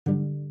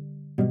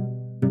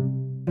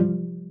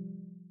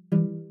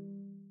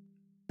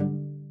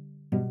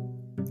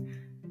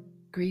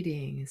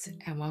Greetings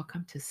and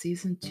welcome to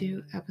Season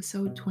 2,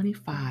 Episode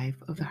 25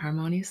 of the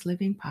Harmonious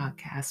Living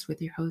Podcast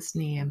with your host,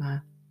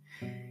 Neema.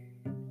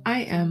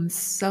 I am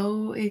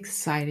so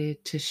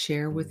excited to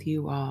share with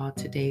you all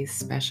today's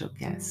special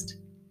guest.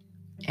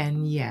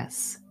 And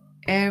yes,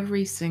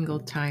 every single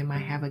time I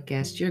have a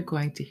guest, you're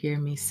going to hear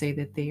me say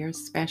that they are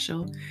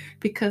special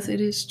because it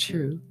is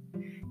true.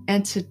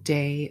 And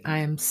today I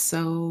am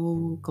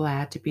so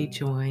glad to be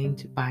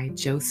joined by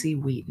Josie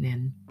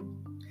Wheatman.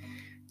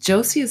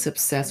 Josie is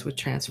obsessed with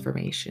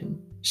transformation.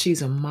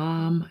 She's a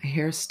mom, a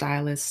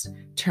hairstylist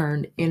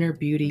turned inner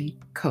beauty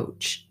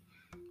coach.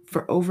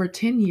 For over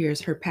 10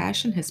 years, her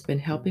passion has been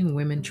helping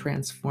women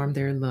transform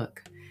their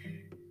look.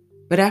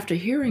 But after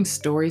hearing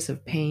stories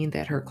of pain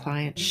that her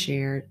clients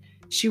shared,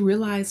 she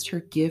realized her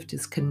gift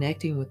is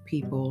connecting with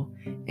people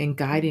and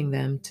guiding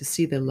them to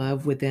see the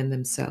love within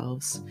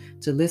themselves,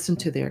 to listen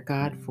to their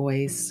God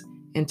voice,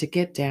 and to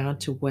get down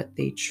to what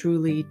they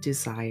truly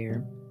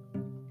desire.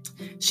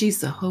 She's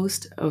the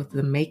host of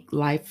the Make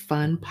Life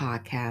Fun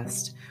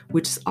podcast,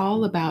 which is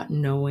all about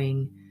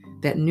knowing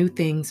that new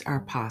things are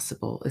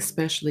possible,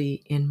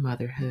 especially in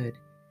motherhood.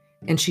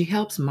 And she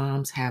helps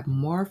moms have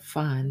more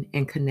fun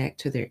and connect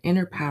to their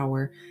inner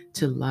power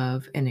to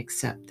love and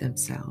accept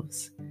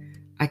themselves.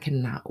 I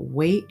cannot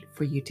wait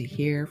for you to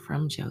hear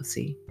from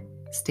Josie.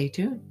 Stay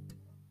tuned.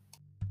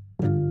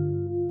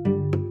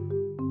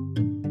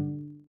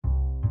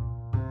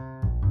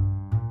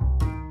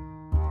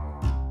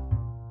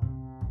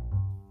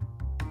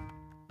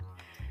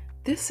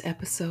 This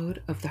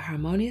episode of the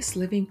Harmonious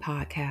Living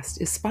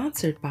Podcast is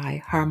sponsored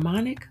by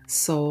Harmonic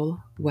Soul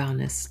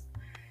Wellness.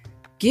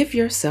 Give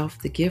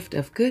yourself the gift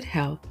of good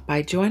health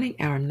by joining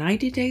our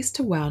 90 Days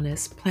to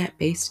Wellness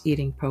plant-based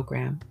eating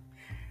program.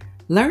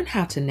 Learn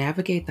how to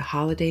navigate the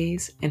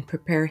holidays and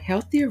prepare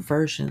healthier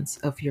versions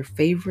of your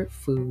favorite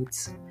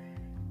foods.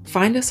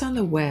 Find us on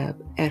the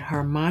web at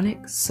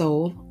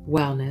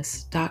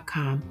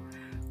harmonicsoulwellness.com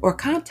or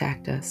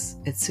contact us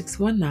at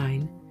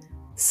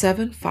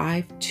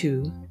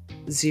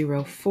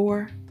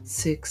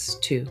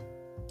 619-752-0462.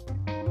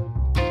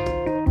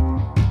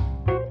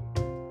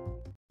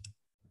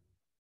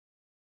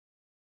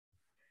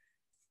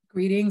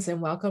 Greetings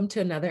and welcome to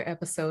another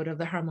episode of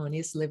the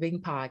Harmonious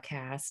Living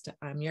Podcast.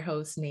 I'm your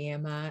host,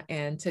 Neema,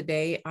 and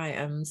today I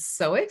am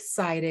so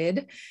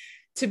excited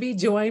to be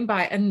joined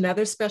by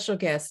another special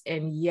guest.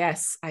 And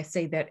yes, I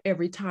say that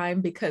every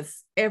time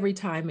because every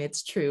time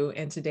it's true,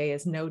 and today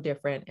is no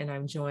different. And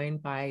I'm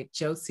joined by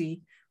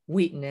Josie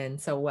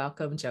Wheatman. So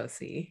welcome,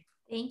 Josie.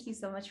 Thank you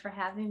so much for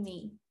having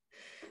me.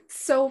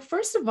 So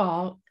first of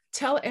all,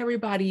 tell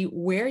everybody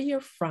where you're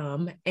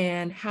from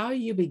and how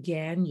you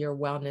began your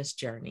wellness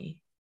journey.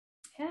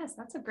 Yes,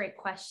 that's a great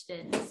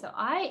question. So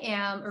I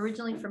am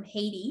originally from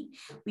Haiti.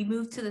 We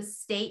moved to the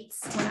States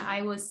when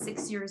I was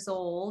 6 years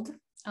old.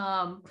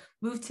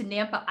 Moved to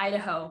Nampa,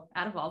 Idaho,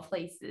 out of all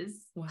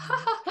places. Wow.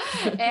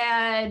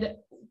 And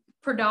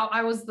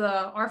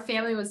our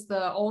family was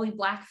the only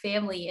Black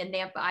family in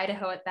Nampa,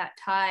 Idaho at that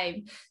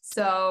time.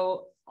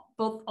 So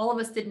all of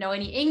us didn't know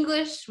any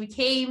English. We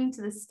came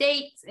to the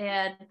States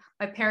and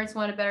my parents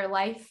wanted a better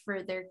life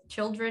for their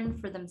children,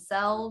 for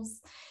themselves.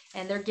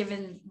 And they're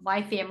giving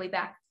my family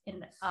back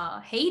in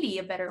Haiti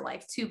a better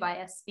life too by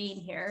us being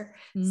here.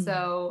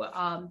 So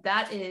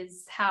that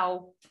is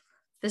how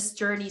this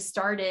journey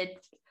started,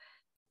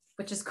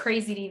 which is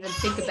crazy to even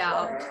think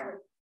about.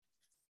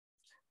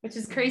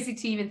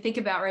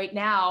 Right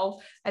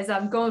now, as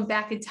I'm going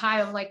back in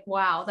time. I'm like,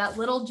 wow, that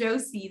little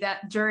Josie,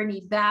 that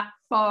journey that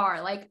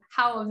far, like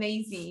how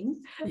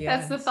amazing. Yes.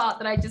 That's the thought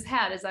that I just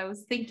had as I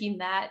was thinking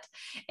that.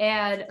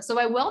 And so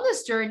my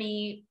wellness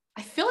journey,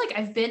 I feel like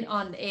I've been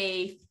on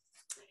a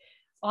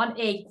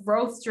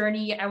growth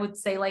journey, I would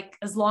say, like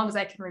as long as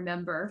I can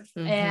remember.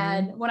 Mm-hmm.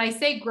 And when I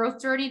say growth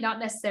journey, not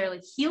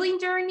necessarily healing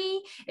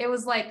journey, it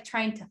was like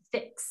trying to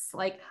fix,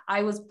 like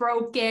I was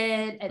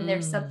broken and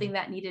there's something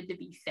that needed to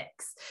be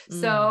fixed.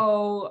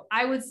 So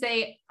I would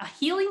say a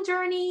healing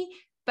journey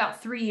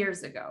about 3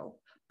 years ago,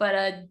 but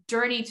a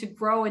journey to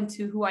grow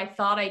into who I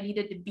thought I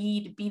needed to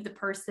be the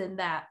person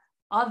that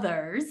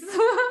others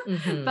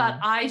thought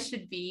I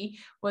should be,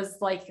 was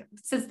like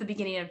since the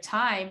beginning of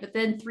time. But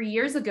then 3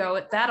 years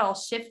ago, that all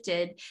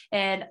shifted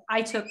and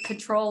I took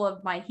control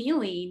of my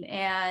healing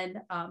and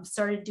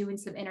started doing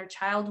some inner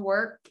child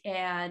work.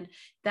 And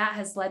that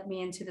has led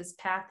me into this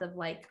path of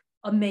like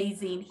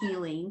amazing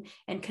healing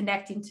and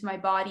connecting to my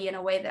body in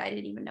a way that I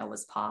didn't even know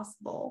was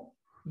possible.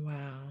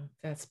 Wow,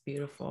 that's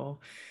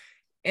beautiful.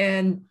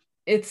 And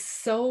it's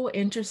so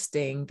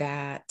interesting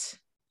that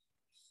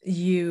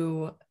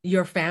your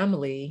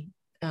family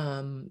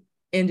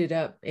ended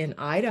up in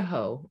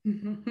Idaho,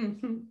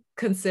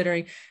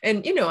 considering,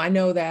 and I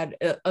know that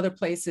other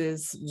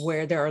places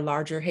where there are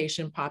larger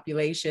Haitian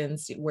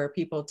populations where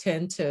people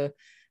tend to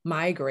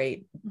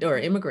migrate or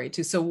immigrate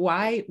to. So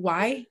why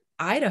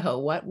Idaho?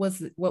 What was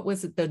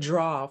the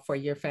draw for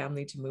your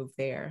family to move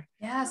there?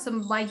 Yeah, so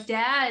my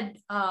dad,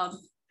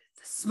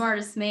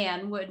 smartest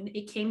man when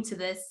it came to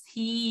this.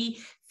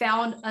 He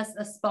found us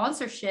a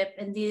sponsorship,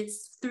 and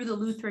this through the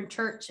Lutheran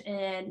Church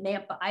in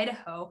Nampa,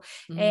 Idaho.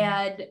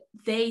 And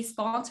they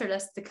sponsored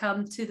us to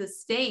come to the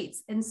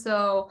States. And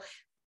so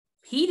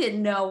he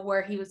didn't know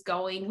where he was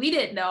going. We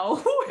didn't know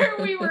where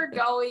we were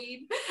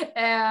going.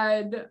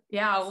 And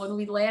yeah, when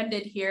we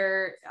landed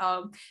here,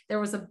 there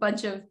was a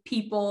bunch of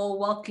people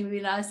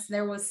welcoming us.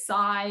 There was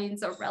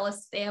signs,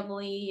 Aurelius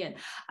family. And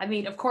I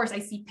mean, of course I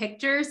see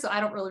pictures, so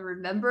I don't really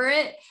remember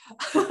it.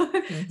 So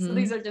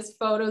these are just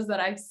photos that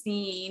I've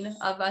seen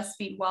of us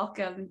being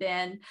welcomed.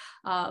 And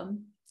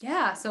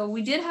yeah, so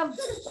we did have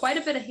quite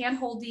a bit of hand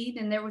holding,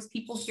 and there was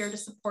people here to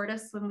support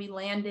us when we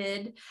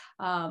landed.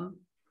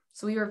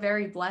 So we were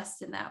very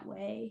blessed in that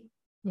way.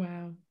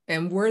 Wow.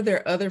 And were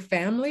there other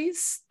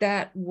families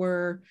that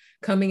were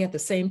coming at the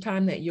same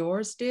time that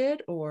yours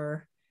did,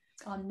 or?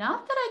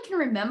 Not that I can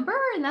remember.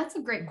 And that's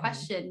a great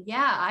question.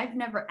 Yeah, I've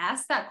never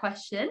asked that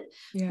question.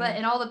 But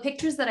in all the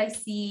pictures that I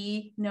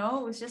see,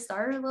 no, it was just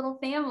our little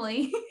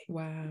family.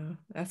 Wow,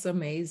 that's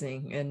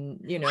amazing.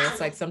 And, you know,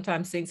 it's like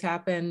sometimes things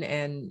happen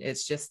and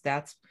it's just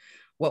that's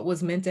what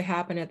was meant to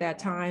happen at that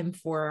time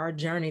for our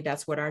journey.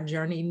 That's what our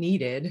journey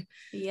needed.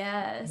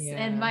 Yes. Yeah.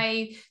 And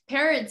my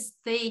parents,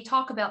 they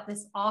talk about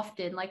this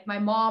often. Like my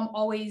mom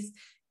always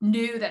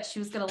knew that she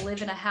was going to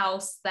live in a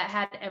house that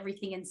had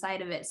everything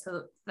inside of it,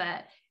 so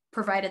that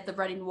provided the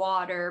running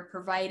water,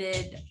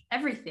 provided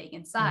everything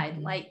inside,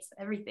 lights,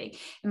 everything.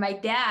 And my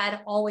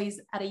dad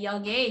always at a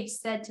young age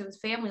said to his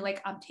family,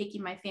 like, I'm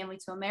taking my family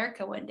to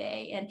America one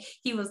day. And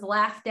he was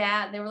laughed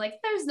at. They were like,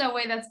 there's no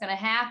way that's going to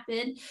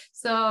happen.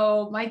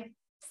 So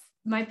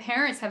my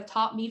parents have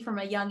taught me from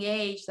a young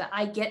age that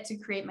I get to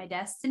create my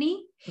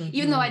destiny,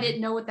 even though I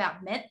didn't know what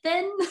that meant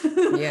then.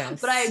 Yes.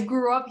 But I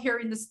grew up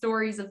hearing the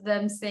stories of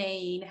them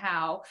saying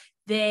how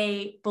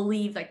they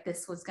believed like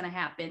this was going to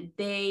happen.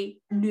 They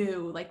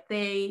knew, like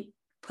they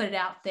put it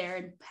out there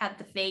and had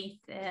the faith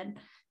and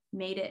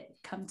made it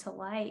come to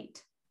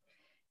light.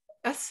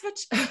 That's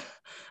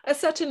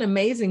such an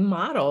amazing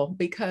model,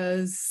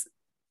 because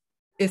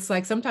it's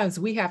like sometimes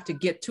we have to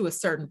get to a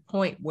certain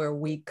point where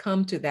we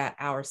come to that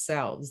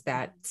ourselves,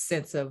 that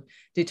sense of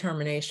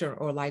determination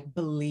or like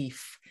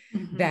belief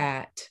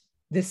that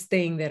this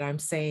thing that I'm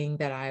saying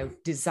that I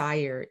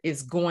desire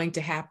is going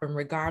to happen,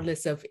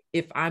 regardless of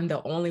if I'm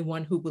the only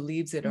one who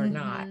believes it or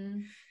not.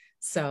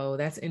 So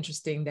that's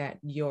interesting that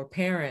your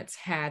parents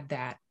had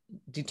that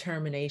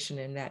determination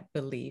and that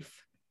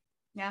belief.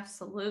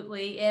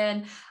 Absolutely.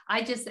 And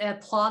I just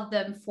applaud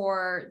them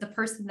for the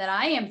person that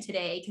I am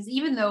today. Because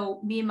even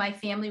though me and my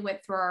family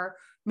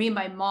me and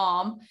my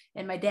mom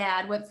and my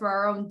dad went through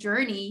our own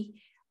journey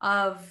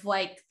of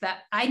like that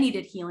I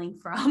needed healing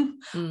from,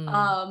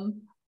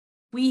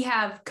 we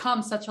have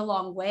come such a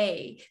long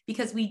way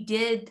because we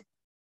did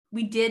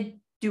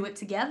do it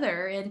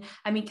together. And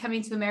I mean,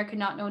 coming to America,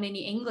 not knowing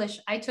any English,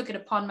 I took it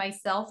upon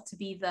myself to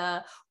be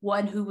the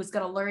one who was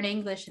going to learn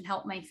English and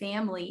help my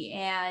family.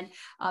 And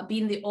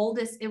being the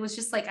oldest, it was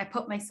just like, I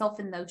put myself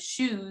in those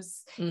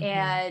shoes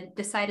and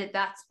decided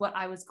that's what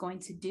I was going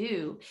to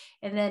do.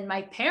 And then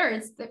my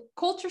parents, the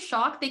culture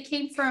shock, they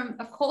came from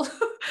a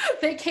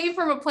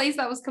place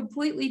that was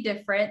completely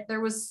different.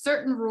 There was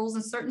certain rules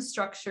and certain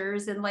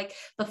structures, and like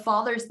the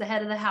father's the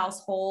head of the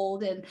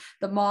household and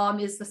the mom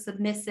is the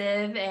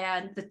submissive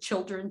and the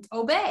children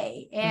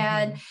obey.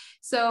 And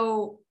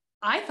so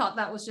I thought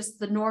that was just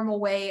the normal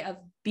way of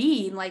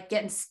being, like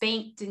getting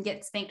spanked and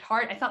getting spanked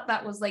hard. I thought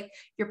that was like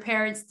your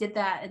parents did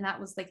that and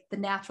that was like the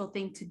natural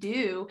thing to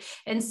do.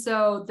 And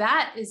so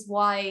that is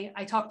why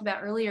I talked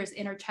about earlier is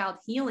inner child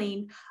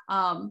healing.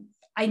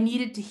 I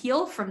needed to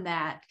heal from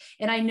that.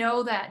 And I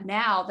know that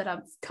now that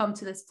I've come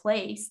to this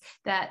place,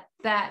 that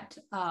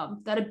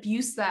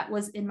abuse that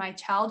was in my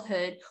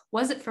childhood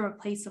wasn't from a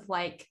place of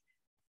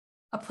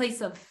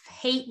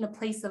hate and a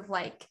place of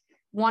like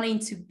wanting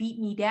to beat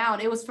me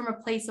down. It was from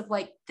a place of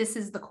like, this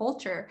is the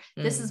culture.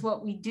 This is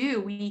what we do.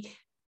 We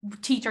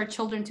teach our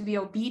children to be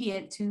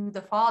obedient to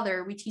the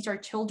father. We teach our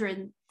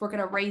children, we're going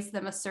to raise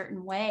them a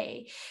certain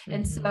way.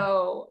 And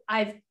so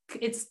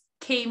it's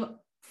came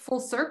full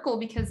circle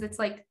because it's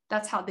like,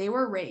 that's how they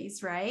were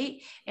raised.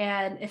 Right.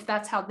 And if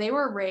that's how they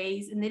were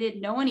raised and they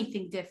didn't know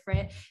anything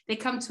different, they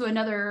come to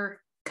another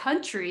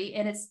country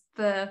and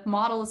the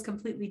model is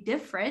completely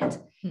different.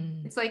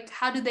 It's like,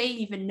 how do they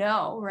even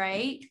know?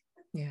 Right.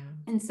 Yeah.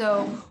 And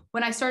so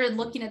when I started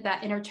looking at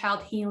that inner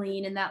child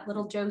healing and that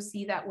little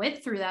Josie that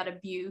went through that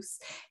abuse,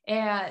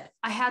 and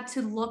I had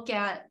to look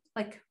at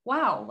like,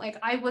 wow, like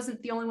I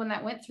wasn't the only one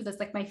that went through this.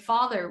 Like my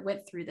father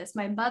went through this.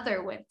 My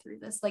mother went through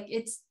this. Like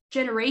it's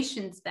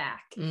generations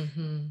back.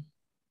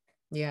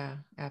 Yeah,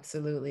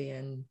 absolutely.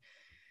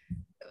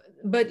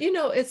 But you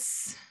know,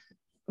 it's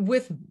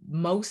with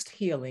most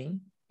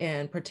healing,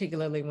 and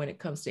particularly when it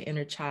comes to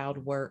inner child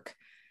work,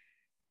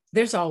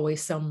 there's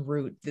always some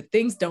root. The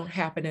things don't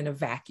happen in a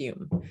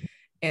vacuum.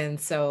 And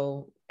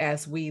so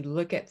as we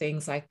look at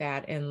things like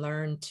that and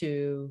learn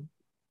to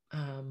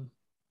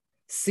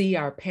see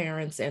our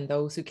parents and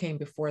those who came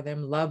before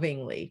them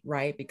lovingly,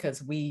 right?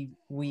 Because we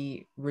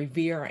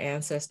revere our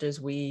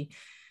ancestors, we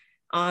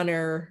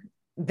honor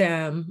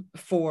them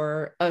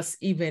for us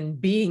even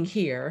being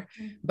here,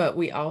 but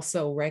we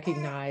also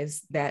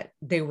recognize that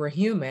they were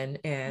human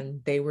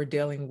and they were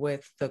dealing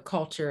with the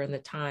culture and the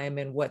time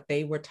and what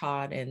they were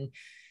taught.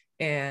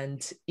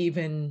 And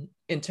even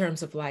in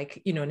terms of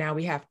like, you know, now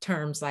we have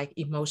terms like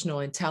emotional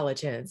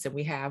intelligence, and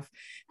we have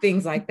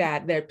things like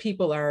that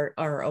people are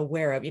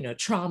aware of, you know,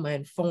 trauma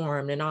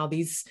informed and all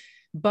these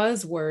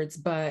buzzwords.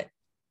 But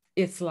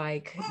it's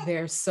like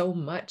there's so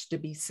much to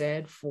be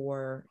said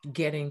for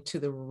getting to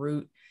the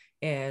root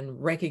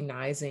and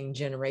recognizing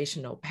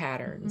generational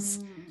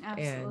patterns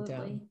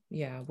and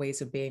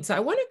ways of being. So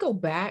I want to go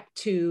back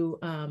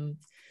to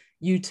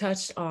you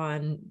touched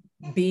on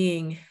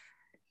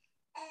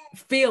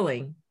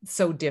feeling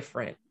so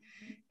different.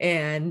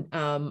 And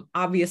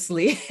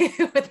obviously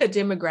with the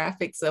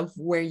demographics of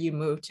where you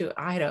moved to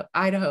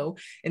Idaho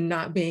and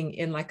not being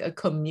in like a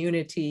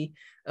community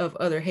of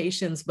other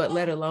Haitians, but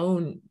let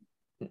alone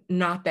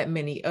not that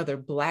many other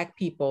Black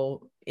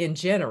people in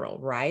general,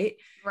 right?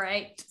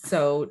 Right.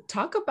 So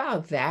talk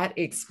about that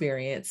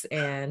experience.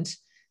 And,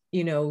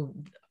 you know,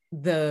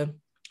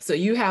 so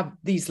you have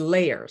these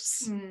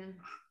layers,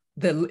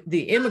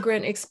 the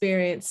immigrant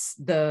experience,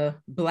 the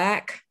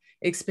Black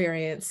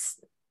experience,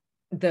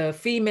 the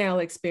female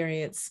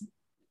experience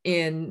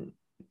in,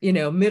 you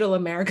know, middle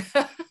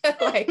America.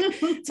 Like,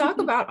 talk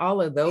about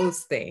all of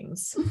those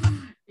things.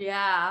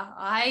 Yeah,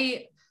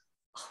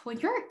 when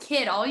you're a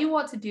kid, all you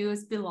want to do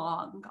is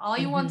belong. All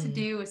you want to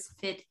do is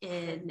fit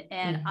in.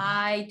 And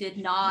I did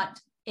not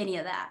any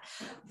of that.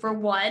 For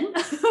one,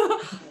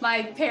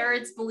 my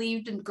parents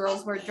believed in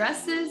girls wear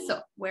dresses,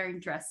 so wearing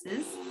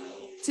dresses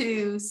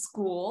to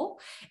school.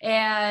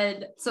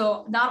 And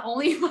so not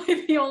only am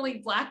I the only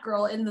Black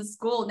girl in the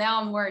school, now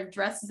I'm wearing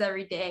dresses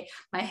every day.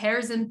 My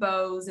hair's in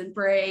bows and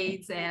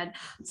braids. And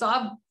so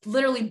I'm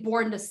literally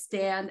born to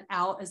stand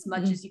out as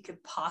much as you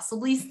could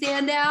possibly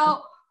stand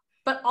out.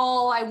 But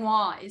all I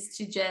want is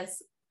to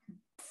just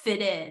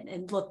fit in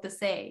and look the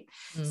same.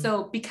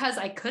 So because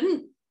I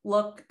couldn't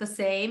look the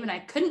same and I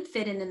couldn't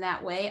fit in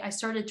that way, I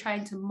started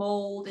trying to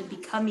mold and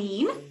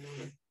becoming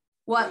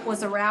what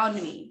was around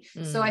me.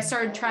 So I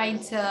started trying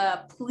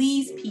to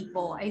please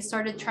people. I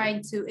started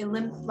trying to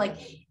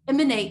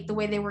emanate the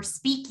way they were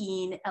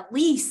speaking. At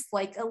least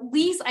I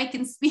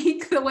can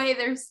speak the way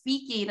they're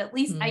speaking. At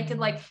least I could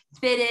like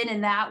fit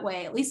in that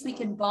way. At least we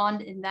can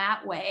bond in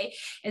that way.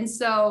 And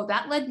so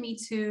that led me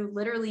to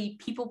literally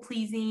people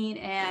pleasing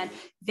and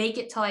fake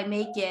it till I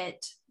make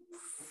it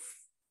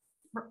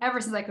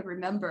ever since I could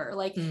remember.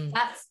 Like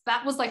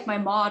that was like my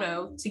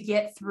motto to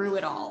get through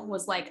it all,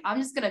 was like, I'm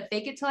just gonna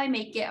fake it till I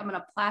make it. I'm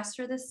gonna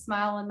plaster this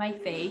smile on my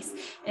face,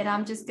 and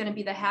I'm just gonna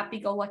be the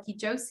happy-go-lucky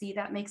Josie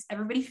that makes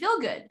everybody feel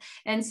good.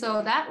 And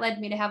so that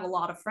led me to have a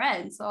lot of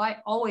friends. So I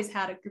always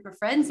had a group of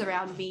friends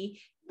around me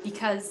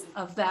because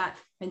of that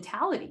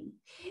mentality.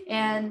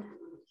 And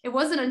it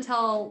wasn't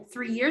until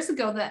 3 years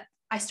ago that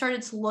I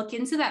started to look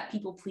into that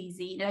people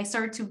pleasing, and I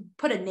started to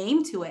put a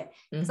name to it,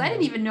 because I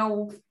didn't even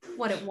know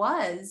what it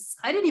was.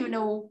 I didn't even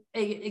know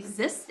it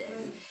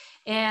existed.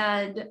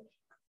 And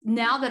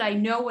now that I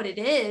know what it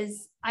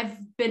is, I've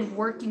been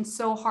working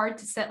so hard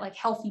to set like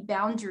healthy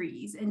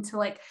boundaries and to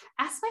like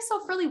ask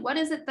myself, really, what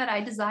is it that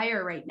I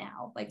desire right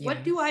now? Like,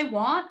 what do I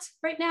want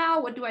right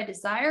now? What do I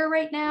desire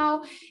right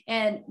now?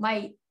 And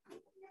my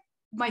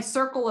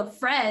circle of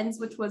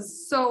friends, which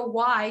was so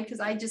wide because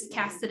I just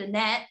casted a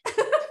net,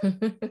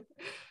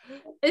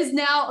 is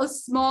now a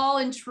small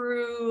and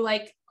true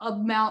like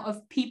amount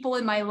of people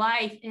in my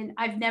life. And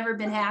I've never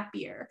been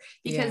happier,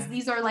 because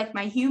these are like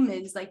my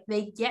humans, like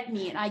they get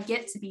me and I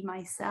get to be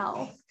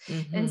myself.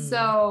 And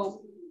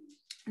so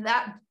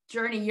that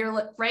journey,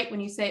 you're right when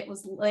you say it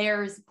was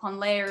layers upon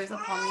layers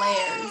upon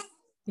layers.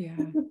 Yeah.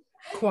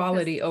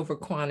 Quality over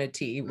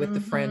quantity with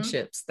the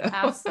friendships, though.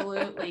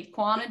 Absolutely.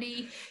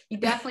 Quantity. You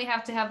definitely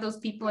have to have those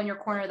people in your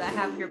corner that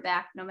have your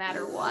back no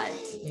matter what.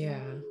 Yeah.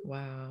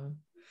 Wow.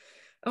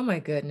 Oh my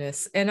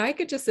goodness. And I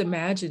could just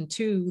imagine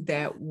too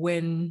that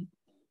when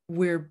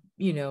we're,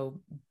 you know,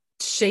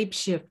 shape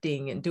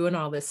shifting and doing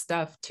all this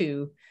stuff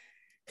to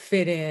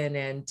fit in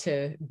and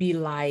to be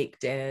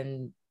liked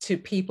and to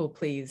people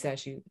please,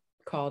 as you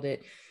called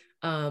it,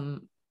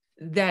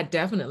 that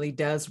definitely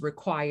does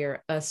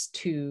require us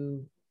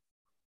to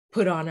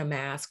put on a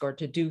mask or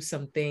to do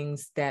some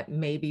things that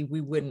maybe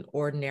we wouldn't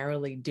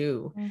ordinarily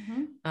do,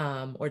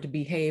 or to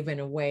behave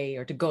in a way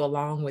or to go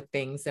along with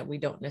things that we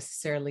don't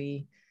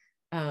necessarily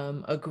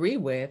agree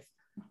with,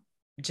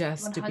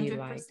 just 100%. To be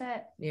like,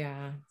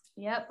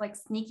 Yep, like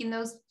sneaking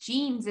those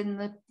jeans in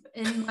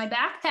my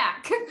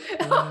backpack.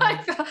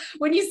 Like,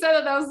 when you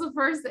said that was the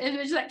first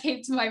image that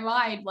came to my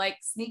mind, like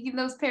sneaking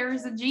those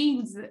pairs of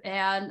jeans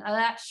and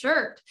that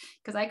shirt,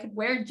 because I could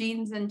wear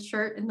jeans and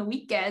shirt in the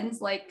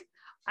weekends. Like,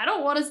 I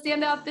don't want to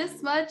stand out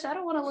this much. I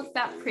don't want to look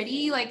that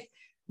pretty. Like,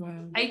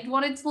 I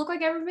wanted to look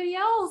like everybody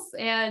else.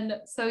 And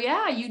so,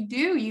 yeah, you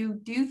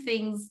do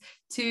things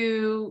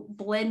to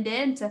blend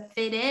in, to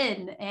fit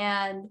in.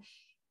 And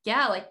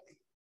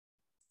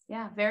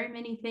very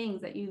many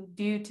things that you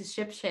do to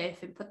ship shape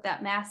and put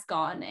that mask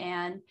on.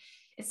 And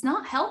it's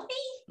not healthy.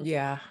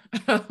 Yeah.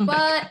 Oh my But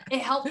God. it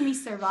helped me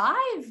survive.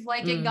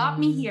 Like it got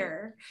me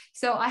here.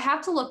 So I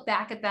have to look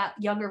back at that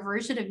younger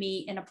version of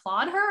me and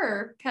applaud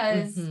her,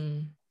 because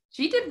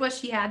she did what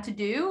she had to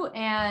do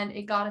and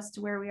it got us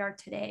to where we are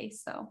today.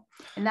 So,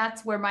 and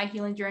that's where my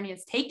healing journey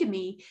has taken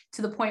me,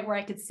 to the point where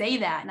I could say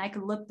that and I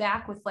could look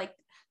back with like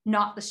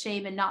not the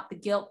shame and not the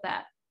guilt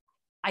that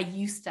I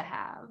used to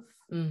have.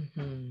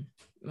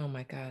 Oh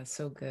my God,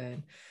 so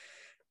good.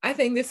 I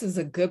think this is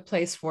a good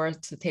place for us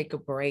to take a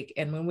break.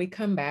 And when we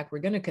come back, we're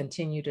going to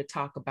continue to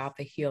talk about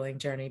the healing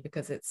journey,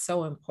 because it's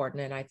so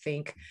important. And I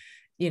think,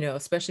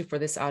 especially for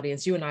this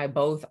audience, you and I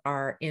both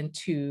are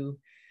into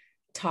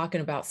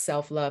talking about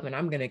self-love, and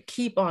I'm going to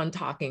keep on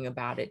talking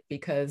about it,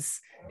 because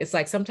it's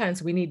like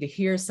sometimes we need to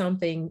hear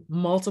something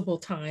multiple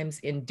times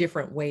in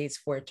different ways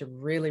for it to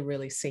really,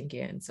 really sink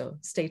in. So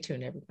stay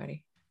tuned,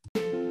 everybody.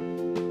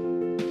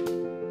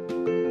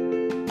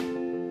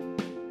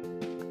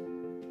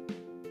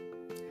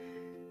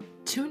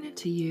 Tune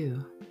into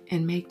you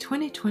and make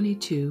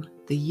 2022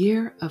 the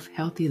year of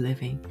healthy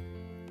living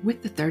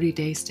with the 30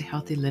 Days to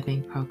Healthy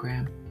Living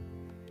program.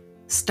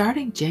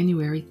 Starting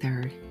January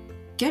 3rd,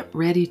 get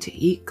ready to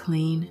eat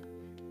clean,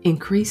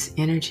 increase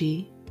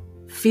energy,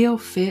 feel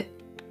fit,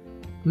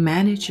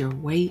 manage your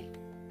weight,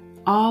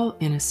 all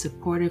in a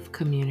supportive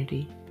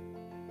community.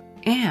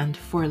 And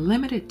for a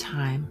limited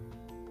time,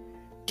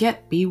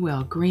 get Be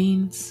Well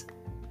Greens,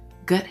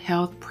 Gut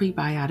Health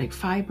Prebiotic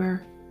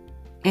Fiber,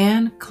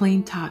 and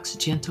Clean Tox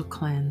Gentle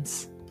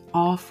Cleanse,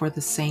 all for the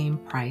same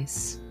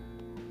price.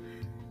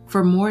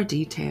 For more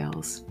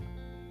details,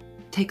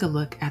 take a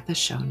look at the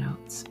show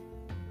notes.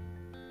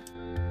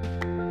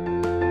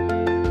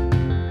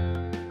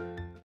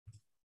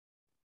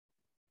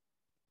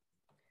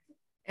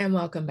 And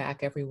welcome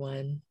back,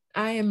 everyone.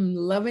 I am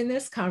loving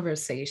this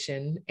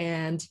conversation,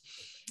 and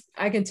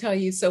I can tell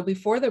you, so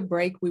before the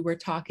break, we were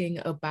talking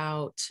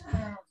about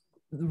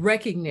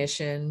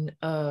recognition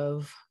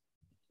of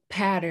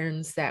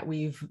patterns that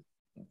we've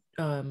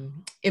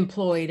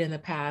employed in the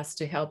past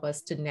to help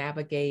us to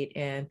navigate,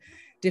 and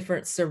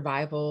different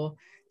survival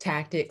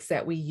tactics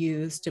that we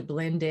use to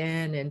blend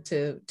in and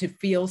to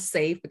feel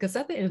safe, because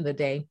at the end of the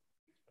day,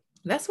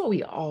 that's what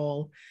we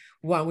all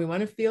want. We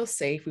want to feel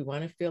safe. We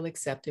want to feel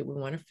accepted. We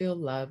want to feel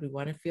loved. We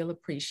want to feel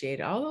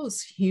appreciated, all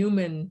those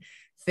human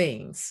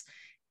things.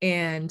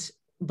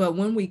 But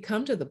when we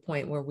come to the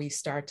point where we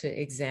start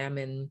to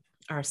examine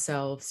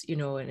ourselves,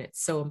 and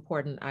it's so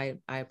important. I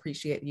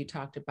appreciate you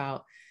talked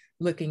about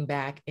looking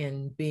back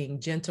and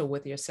being gentle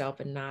with yourself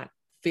and not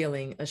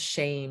feeling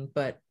ashamed,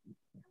 but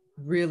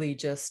really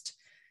just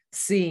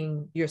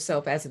seeing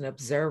yourself as an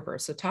observer.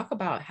 So talk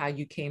about how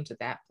you came to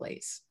that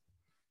place.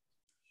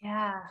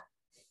 Yeah,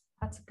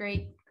 that's a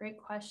great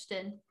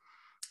question.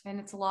 And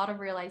it's a lot of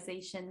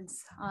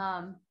realizations.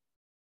 How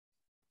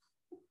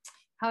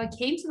I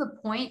came to the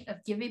point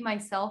of giving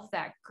myself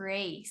that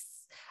grace.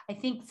 I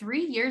think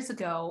 3 years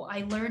ago,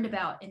 I learned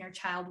about inner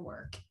child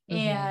work.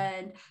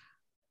 And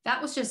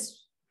that was just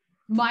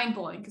mind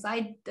blowing, because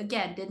I,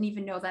 again, didn't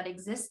even know that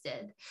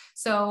existed.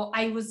 So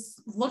I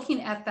was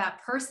looking at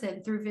that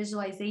person through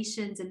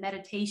visualizations and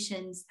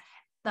meditations,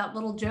 that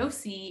little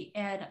Josie,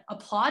 and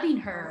applauding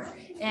her.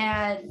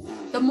 And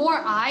the more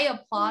I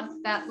applaud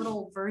that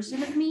little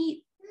version of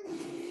me,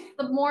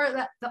 the more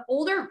that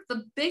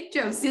the big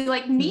Josie,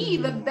 like me,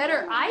 the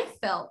better I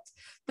felt.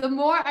 The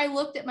more I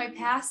looked at my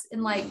past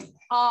in like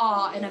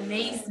awe and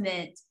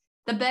amazement,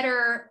 the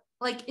better,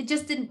 like it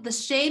just didn't, the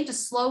shame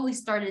just slowly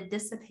started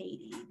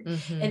dissipating.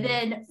 And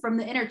then from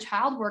the inner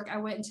child work, I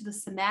went into the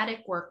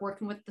somatic work,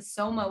 working with the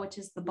soma, which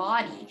is the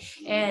body,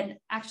 and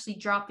actually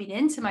dropping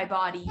into my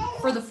body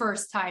for the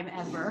first time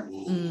ever.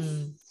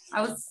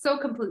 I was so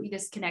completely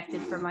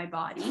disconnected from my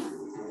body.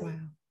 Wow.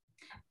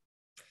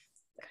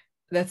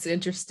 That's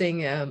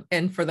interesting.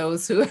 And for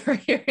those who are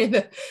hearing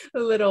the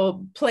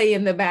little play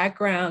in the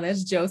background,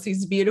 that's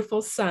Josie's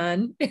beautiful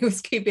son who's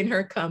keeping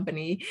her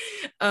company.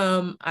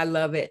 I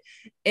love it.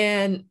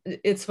 And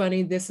it's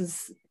funny, this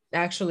is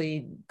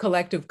actually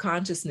collective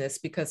consciousness,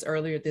 because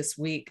earlier this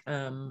week,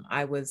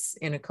 I was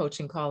in a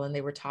coaching call and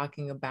they were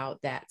talking about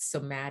that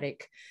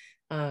somatic,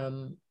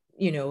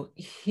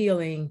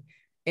 healing,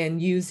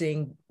 and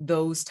using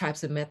those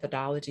types of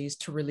methodologies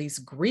to release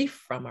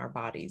grief from our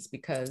bodies,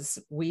 because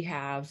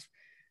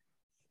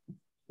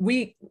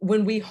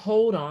when we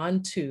hold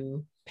on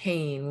to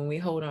pain, when we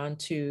hold on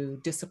to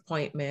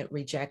disappointment,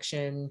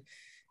 rejection,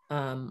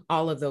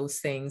 all of those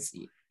things,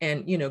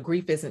 and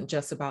grief isn't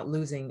just about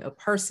losing a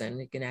person.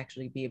 It can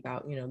actually be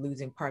about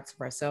losing parts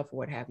of ourselves or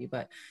what have you.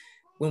 But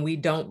when we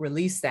don't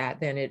release that,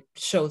 then it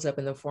shows up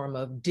in the form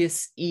of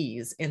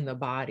dis-ease in the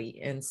body.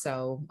 And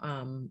so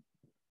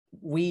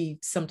we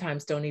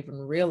sometimes don't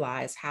even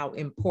realize how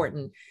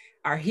important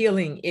our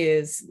healing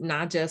is,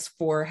 not just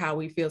for how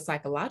we feel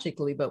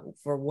psychologically, but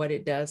for what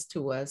it does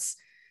to us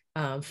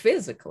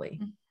physically.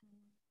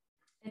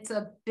 It's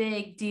a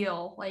big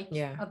deal,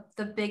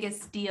 the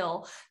biggest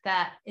deal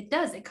that it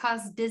does. It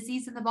causes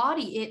disease in the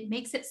body. It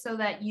makes it so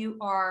that you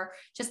are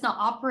just not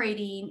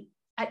operating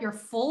at your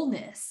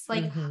fullness.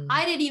 Like, Mm-hmm.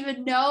 I didn't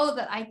even know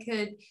that I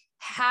could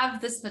have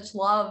this much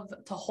love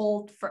to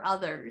hold for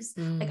others.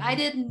 Like, I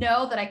didn't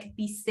know that I could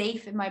be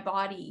safe in my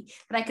body,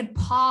 that I could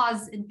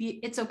pause and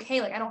be, it's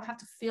okay. Like, I don't have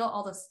to feel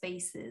all the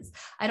spaces.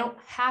 I don't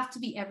have to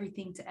be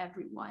everything to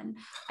everyone.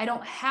 I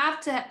don't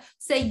have to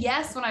say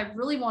yes when I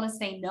really want to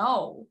say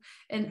no.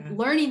 And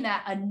learning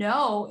that a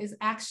no is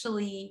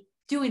actually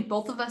doing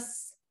both of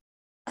us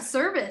a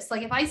service.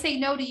 Like, if I say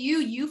no to you,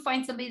 you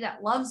find somebody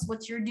that loves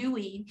what you're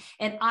doing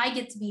and I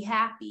get to be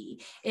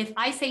happy. If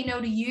I say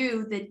no to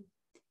you, then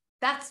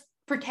that's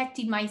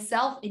protecting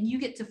myself and you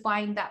get to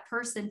find that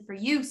person for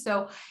you.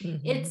 So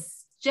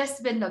it's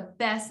just been the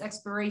best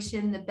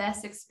exploration, the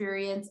best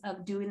experience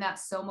of doing that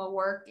soma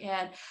work.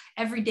 And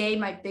every day,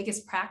 my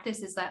biggest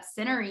practice is that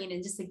centering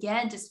and just,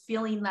 again, just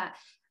feeling that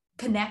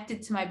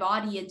connected to my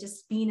body and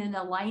just being in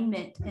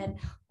alignment. And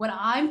when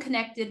I'm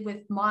connected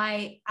with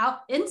my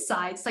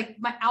insides, like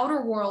my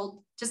outer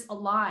world just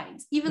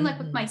aligns, even like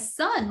with my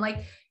son,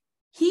 like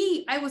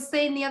I was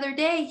saying the other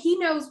day, he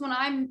knows when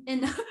I'm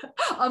in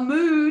a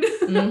mood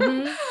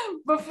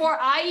before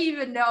I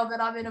even know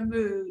that I'm in a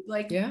mood.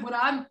 Like when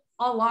I'm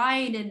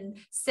aligned and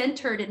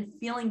centered and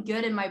feeling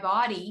good in my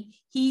body,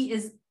 he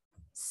is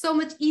so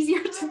much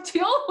easier to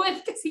deal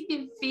with because he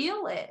can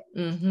feel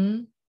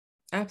it.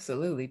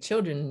 Absolutely.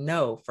 Children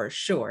know for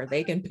sure.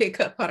 They can pick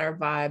up on our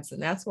vibes.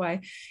 And that's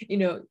why,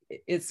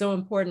 it's so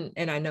important.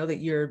 And I know that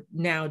you're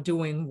now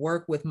doing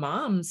work with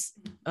moms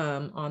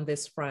on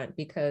this front,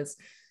 because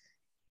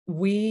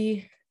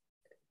we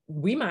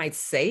might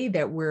say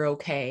that we're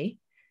okay,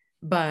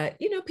 but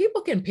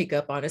people can pick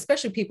up on,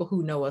 especially people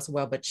who know us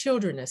well, but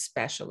children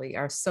especially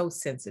are so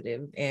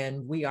sensitive,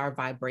 and we are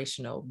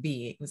vibrational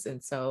beings.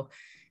 And so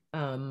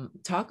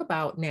talk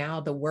about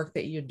now the work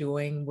that you're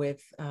doing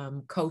with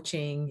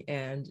coaching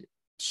and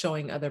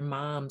showing other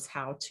moms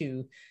how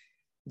to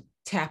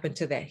tap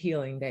into that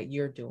healing that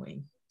you're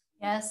doing.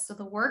 Yes. So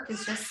the work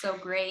is just so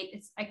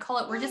great. I call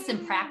it, we're just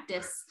in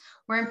practice.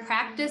 We're in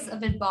practice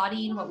of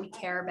embodying what we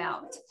care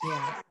about.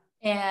 Yeah.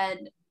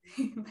 And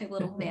my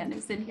little man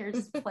is in here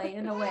just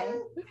playing away.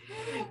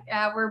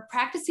 We're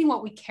practicing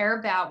what we care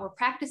about. We're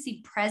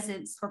practicing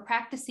presence. We're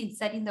practicing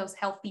setting those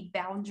healthy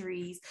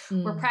boundaries.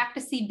 We're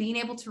practicing being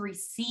able to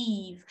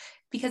receive,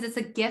 because it's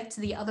a gift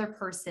to the other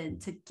person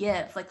to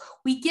give. Like,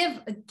 we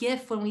give a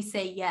gift when we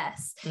say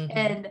yes.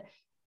 And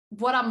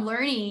what I'm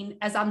learning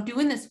as I'm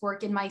doing this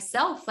work in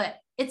myself, that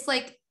it's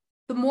like,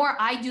 the more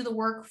I do the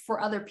work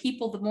for other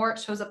people, the more it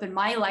shows up in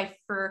my life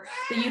for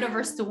the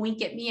universe to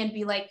wink at me and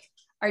be like,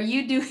 are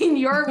you doing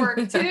your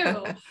work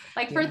too?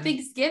 Like for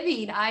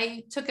Thanksgiving,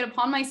 I took it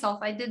upon myself.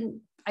 I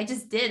didn't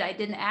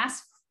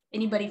ask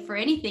anybody for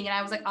anything. And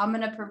I was like, I'm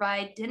going to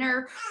provide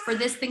dinner for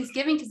this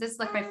Thanksgiving, because this is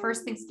like my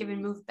first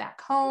Thanksgiving move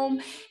back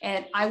home.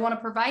 And I want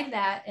to provide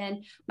that.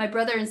 And my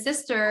brother and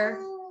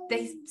sister,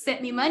 they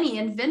sent me money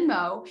in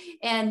Venmo.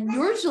 And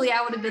usually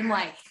I would have been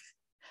like,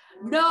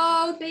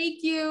 no,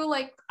 thank you.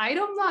 Like,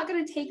 I'm not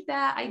going to take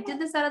that. I did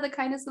this out of the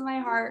kindness of my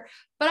heart.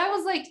 But I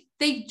was like,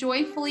 they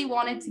joyfully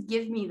wanted to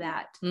give me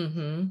that.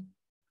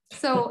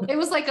 So it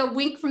was like a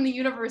wink from the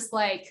universe,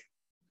 like,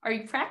 are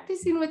you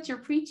practicing what you're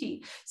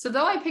preaching? So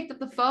though I picked up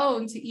the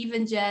phone to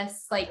even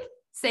just like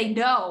say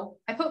no,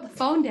 I put the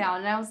phone down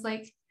and I was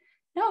like,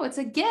 no, it's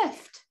a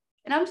gift.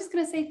 And I'm just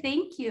going to say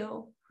thank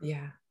you.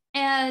 Yeah.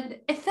 And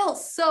it felt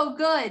so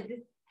good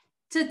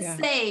to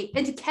say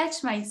and to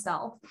catch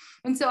myself.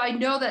 And so I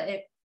know that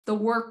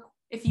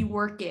if you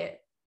work it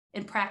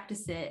and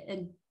practice it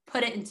and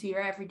put it into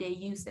your everyday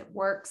use, it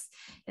works.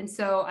 And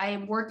so I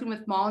am working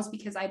with moms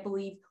because I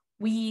believe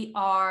we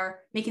are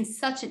making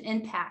such an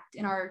impact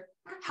in our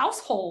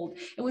household,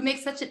 and we make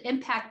such an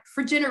impact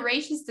for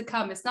generations to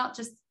come. It's not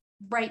just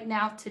right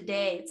now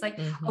today. It's like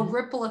a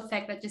ripple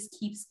effect that just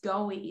keeps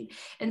going.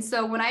 And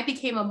so when I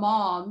became a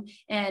mom,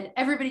 and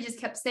everybody just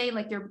kept saying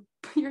like,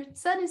 your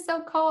son is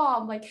so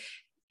calm, like,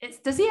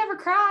 does he ever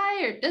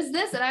cry or does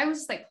this? And I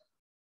was like,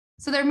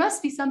 so there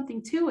must be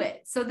something to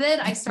it. So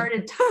then I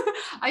started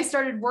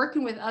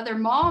working with other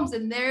moms,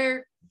 and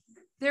they're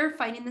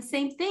finding the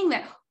same thing,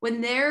 that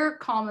when they're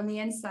calm on the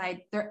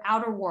inside, their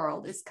outer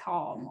world is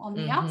calm on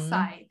the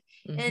outside.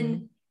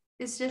 And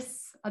it's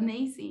just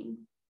amazing.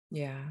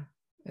 Yeah,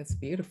 that's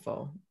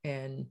beautiful.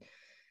 And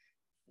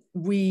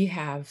we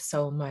have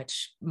so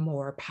much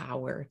more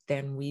power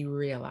than we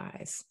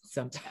realize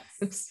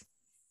sometimes.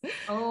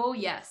 Oh,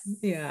 yes.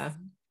 Yeah.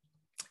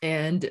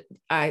 And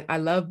I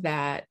love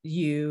that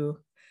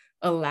you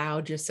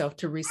allowed yourself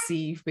to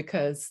receive,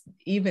 because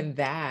even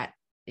that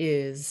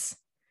is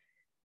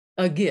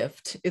a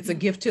gift. It's a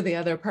gift to the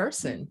other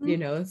person.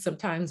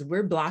 Sometimes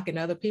we're blocking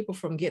other people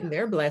from getting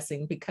their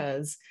blessing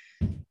because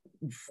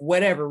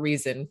whatever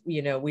reason,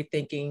 we're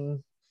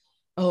thinking,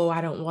 oh,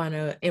 I don't want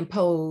to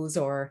impose,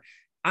 or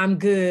I'm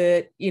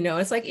good.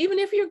 It's like, even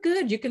if you're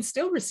good, you can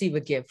still receive a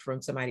gift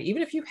from somebody.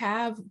 Even if you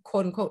have,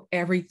 quote unquote,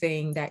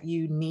 everything that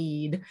you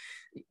need,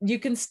 you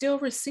can still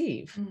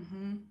receive.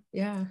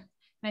 Yeah.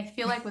 And I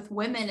feel like with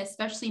women,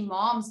 especially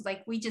moms,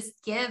 like we just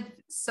give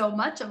so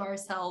much of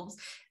ourselves.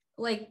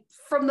 like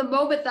from the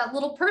moment that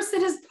little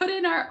person is put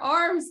in our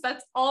arms,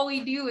 that's all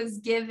we do is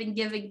give and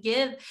give and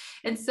give.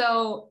 And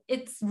so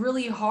it's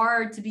really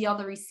hard to be on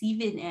the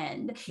receiving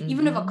end,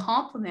 even of a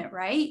compliment,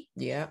 right?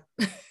 Yeah.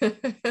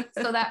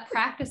 So that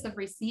practice of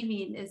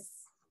receiving is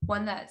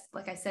one that's,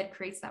 like I said,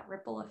 creates that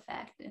ripple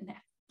effect and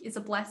is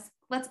a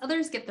lets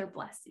others get their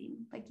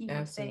blessing, like you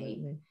were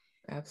saying.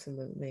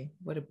 Absolutely.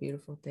 What a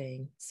beautiful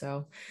thing.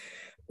 So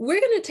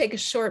we're going to take a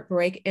short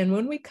break. And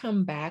when we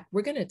come back,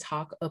 we're going to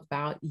talk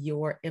about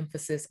your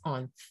emphasis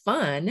on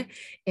fun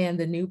and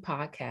the new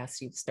podcast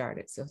you've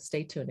started. So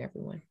stay tuned,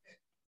 everyone.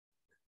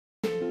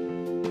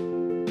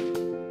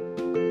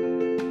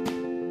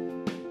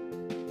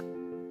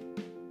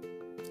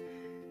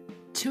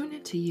 Tune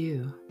into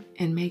you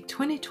and make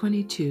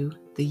 2022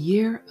 the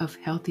year of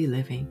healthy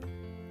living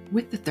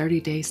with the 30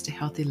 Days to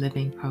Healthy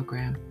Living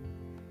program.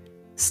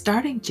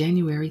 Starting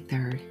January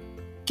 3rd,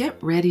 get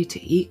ready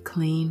to eat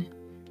clean,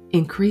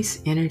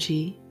 increase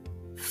energy,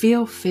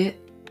 feel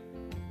fit,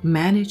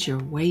 manage your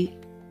weight,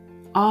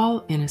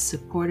 all in a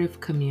supportive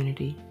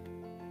community.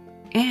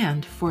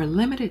 And for a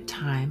limited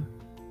time,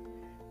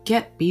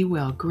 get Be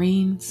Well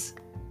Greens,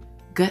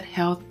 Gut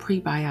Health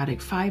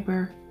Prebiotic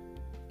Fiber,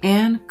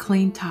 and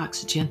Clean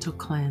Tox Gentle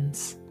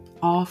Cleanse,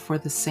 all for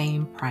the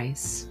same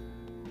price.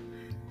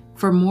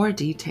 For more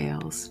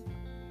details,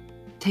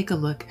 take a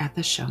look at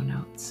the show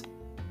notes.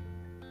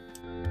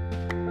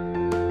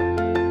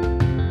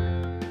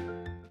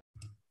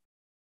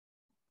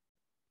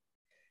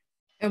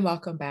 And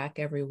welcome back,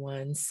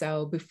 everyone.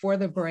 So before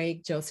the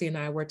break, Josie and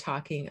I were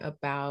talking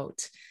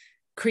about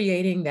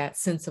creating that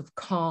sense of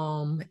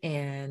calm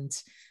and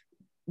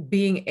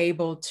being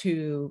able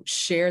to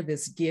share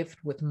this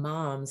gift with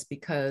moms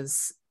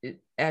because,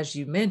 as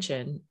you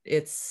mentioned,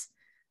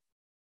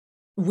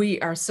 we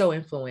are so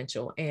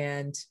influential,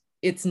 and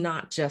it's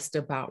not just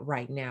about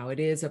right now. It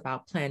is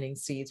about planting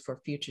seeds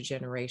for future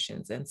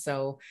generations. And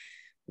so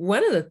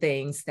one of the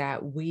things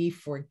that we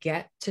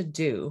forget to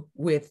do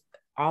with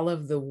all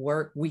of the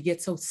work, we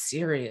get so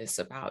serious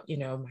about,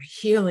 my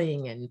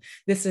healing and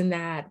this and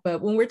that.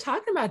 But when we're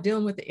talking about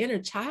dealing with the inner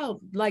child,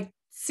 like,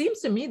 seems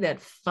to me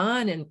that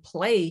fun and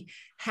play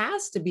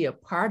has to be a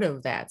part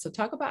of that. So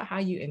talk about how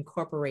you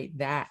incorporate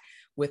that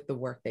with the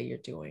work that you're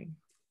doing.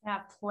 Yeah,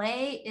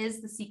 play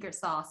is the secret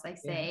sauce, I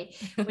say.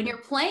 Yeah. When you're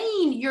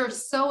playing, you're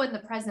so in the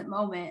present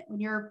moment. When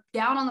you're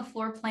down on the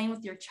floor playing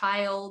with your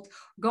child,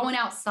 going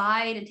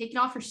outside and taking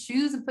off your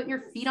shoes and putting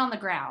your feet on the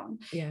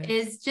ground,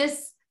 is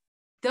just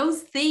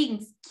those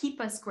things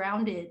keep us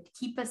grounded,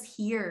 keep us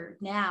here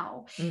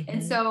now.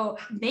 And so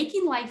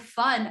making life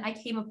fun, I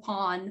came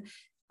upon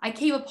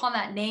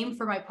that name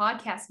for my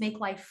podcast, Make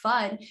Life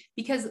Fun,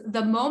 because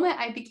the moment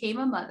I became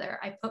a mother,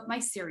 I put my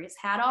serious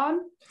hat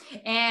on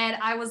and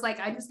I was like,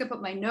 I'm just gonna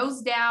put my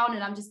nose down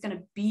and I'm just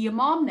gonna be a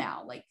mom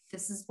now. Like,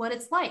 this is what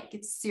it's like.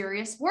 It's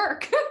serious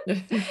work.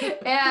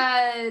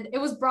 And it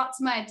was brought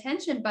to my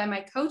attention by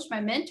my coach, my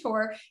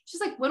mentor.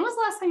 She's like, when was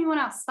the last time you went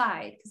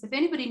outside? Because if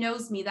anybody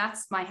knows me,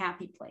 that's my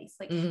happy place.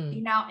 Like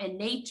being out in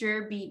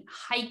nature, being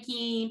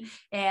hiking,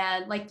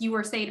 and like you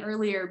were saying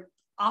earlier,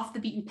 off the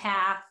beaten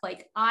path.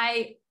 Like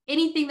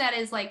anything that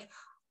is like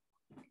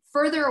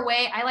further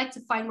away, I like to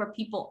find where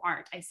people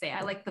aren't.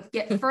 I like to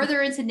get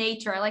further into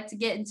nature. I like to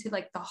get into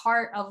like the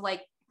heart of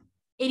like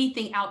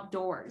anything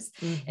outdoors.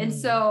 And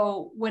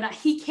so when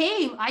he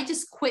came, I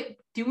just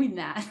quit doing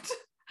that.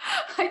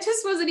 I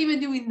just wasn't even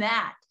doing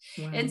that.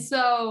 Wow. And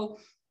so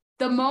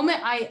the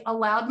moment I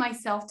allowed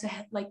myself to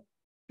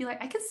be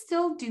like, I can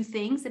still do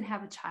things and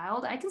have a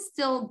child. I can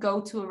still go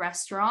to a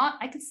restaurant.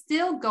 I can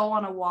still go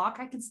on a walk.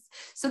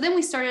 So then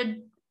we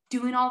started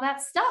doing all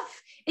that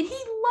stuff and he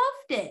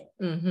loved it.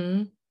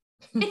 And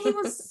he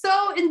was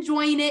so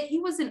enjoying it. He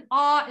was in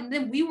awe. And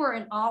then we were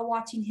in awe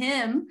watching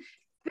him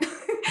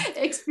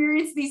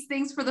experience these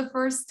things for the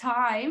first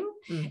time.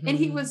 And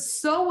he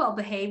was so well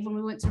behaved when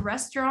we went to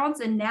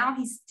restaurants. And now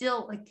he's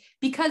still like,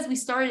 because we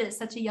started at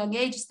such a young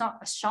age, it's not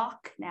a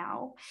shock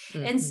now.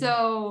 And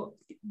so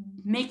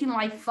making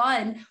life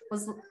fun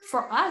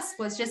for us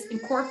was just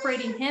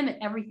incorporating him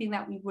in everything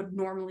that we would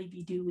normally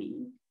be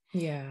doing.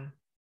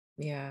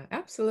 Yeah,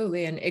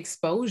 absolutely. And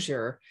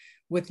exposure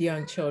with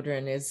young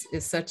children is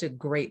such a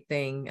great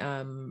thing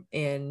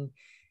in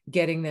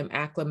getting them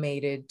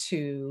acclimated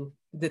to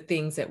the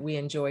things that we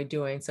enjoy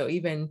doing. So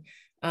even,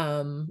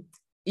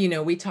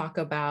 we talk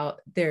about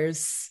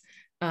there's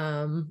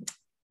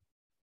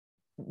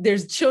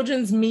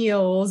children's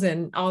meals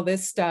and all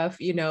this stuff,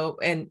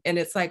 and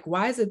it's like,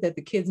 why is it that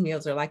the kids'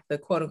 meals are like the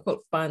quote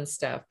unquote fun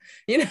stuff,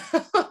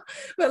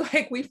 but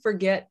like we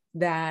forget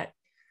that,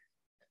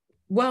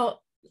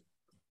 well,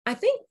 I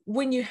think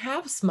when you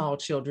have small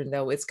children,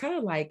 though, it's kind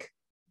of like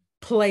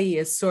play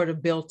is sort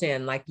of built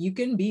in. Like you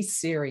can be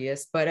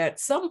serious, but at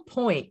some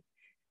point,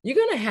 you're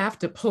going to have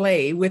to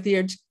play with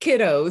your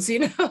kiddos,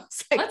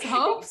 It's like, let's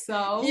hope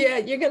so. Yeah,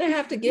 you're going to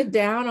have to get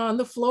down on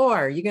the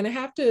floor. You're going to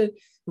have to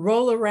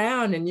roll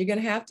around and you're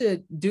going to have to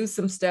do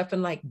some stuff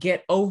and like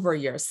get over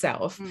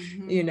yourself,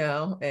 you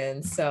know?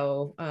 And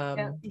so,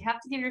 you have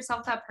to give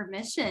yourself that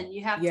permission.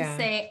 You have to yeah,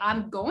 say,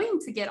 I'm going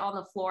to get on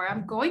the floor.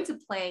 I'm going to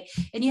play.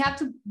 And you have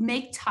to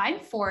make time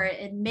for it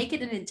and make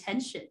it an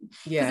intention.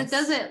 Because it yes,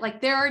 doesn't,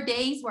 like, there are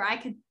days where I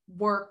could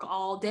work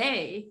all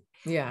day,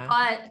 yeah,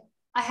 but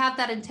I have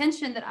that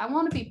intention that I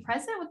want to be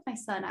present with my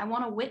son. I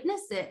want to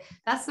witness it.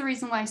 That's the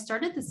reason why I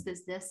started this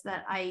business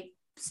that I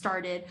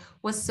started,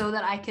 was so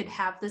that I could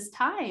have this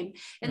time.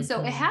 And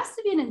so it has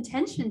to be an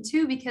intention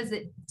too, because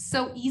it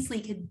so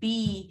easily could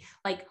be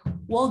like,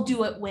 we'll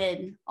do it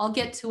when, I'll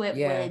get to it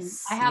when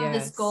I have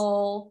this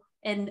goal,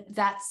 and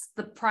that's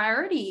the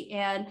priority.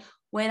 And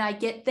when I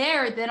get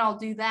there, then I'll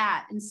do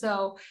that. And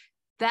so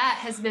that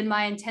has been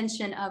my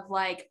intention of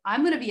like,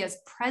 I'm going to be as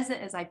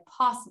present as I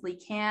possibly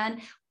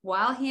can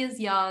while he is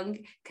young,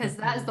 because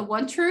that is the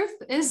one truth,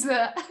 is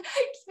that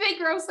they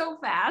grow so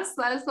fast.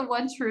 That is the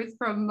one truth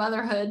from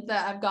motherhood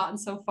that I've gotten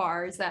so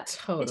far, is that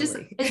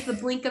it's the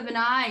blink of an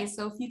eye.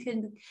 So if you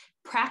can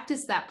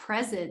practice that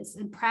presence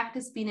and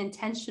practice being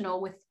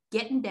intentional with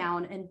getting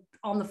down and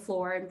on the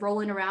floor and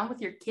rolling around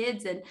with your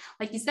kids, and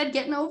like you said,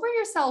 getting over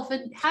yourself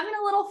and having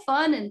a little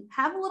fun and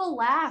have a little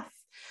laugh.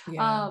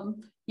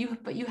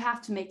 But you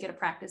have to make it a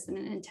practice and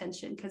an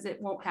intention, because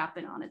it won't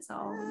happen on its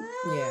own.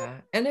 Yeah.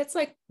 And it's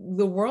like,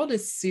 the world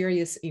is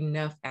serious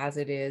enough as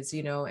it is,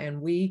 you know,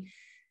 and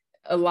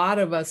a lot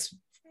of us,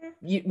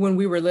 when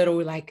we were little,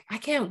 we're like, I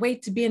can't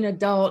wait to be an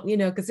adult, you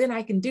know, because then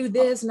I can do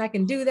this and I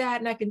can do that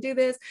and I can do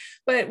this.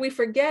 But we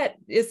forget,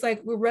 it's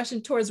like we're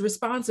rushing towards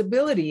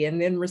responsibility,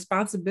 and then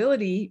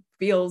responsibility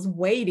feels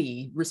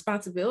weighty.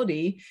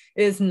 Responsibility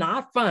is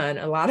not fun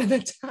a lot of the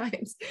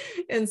times.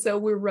 And so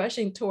we're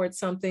rushing towards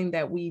something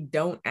that we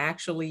don't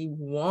actually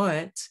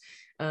want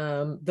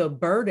the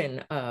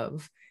burden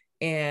of.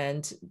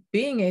 And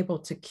being able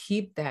to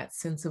keep that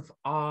sense of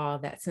awe,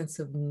 that sense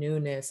of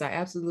newness. I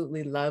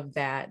absolutely love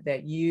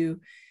that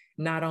you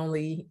not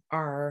only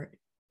are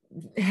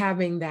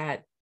having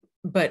that,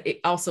 but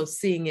also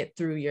seeing it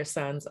through your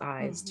son's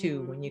eyes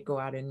too, when you go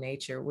out in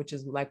nature, which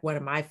is like one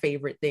of my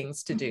favorite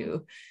things to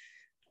do.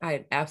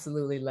 I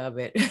absolutely love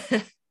it.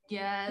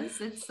 Yes,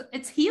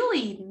 it's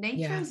healing.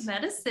 Nature is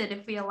medicine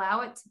if we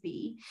allow it to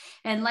be.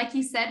 And like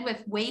you said,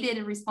 with weighted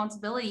and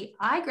responsibility,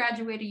 I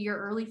graduated a year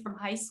early from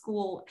high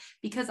school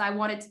because I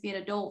wanted to be an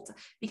adult,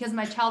 because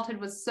my childhood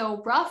was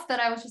so rough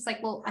that I was just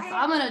like, well, if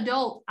I'm an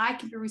adult, I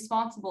can be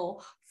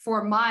responsible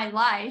for my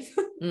life.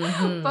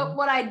 But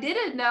what I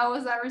didn't know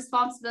is that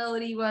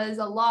responsibility was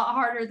a lot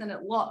harder than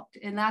it looked.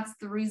 And that's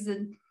the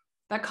reason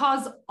that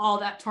caused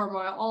all that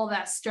turmoil, all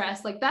that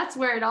stress. Like that's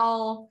where it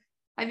all,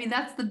 I mean,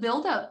 that's the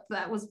buildup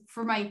that was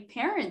for my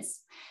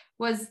parents,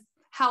 was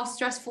how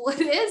stressful it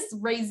is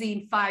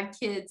raising 5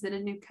 kids in a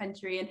new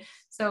country. And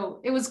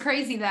so it was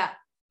crazy that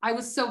I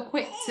was so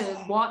quick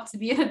to want to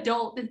be an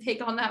adult and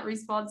take on that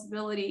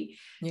responsibility.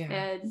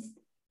 And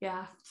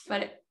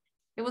but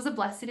it was a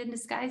blessing in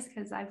disguise,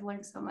 because I've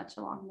learned so much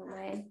along the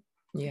way.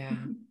 Yeah,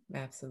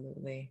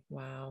 absolutely.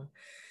 Wow.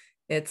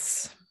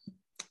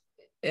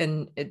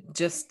 And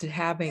just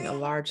having a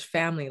large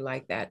family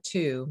like that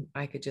too,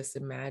 I could just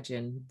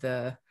imagine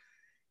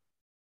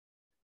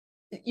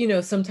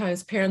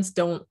sometimes parents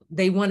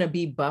they want to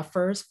be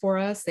buffers for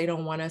us. They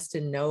don't want us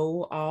to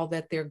know all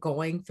that they're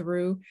going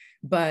through,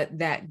 but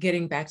that,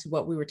 getting back to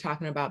what we were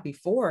talking about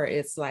before,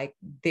 it's like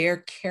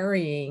they're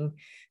carrying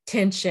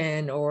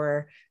tension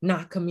or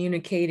not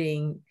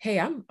communicating, hey,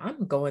 I'm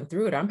going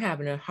through it, I'm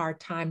having a hard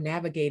time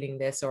navigating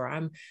this,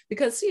 or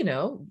because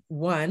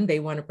one, they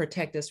want to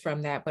protect us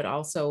from that, but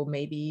also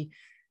maybe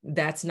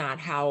that's not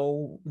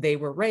how they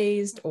were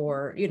raised,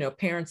 or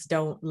parents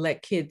don't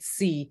let kids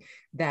see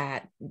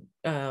that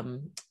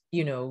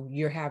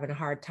you're having a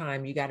hard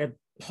time, you got to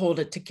hold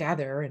it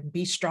together and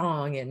be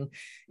strong, and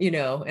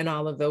and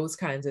all of those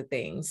kinds of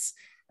things.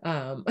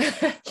 And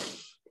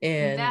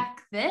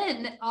back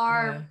then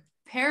our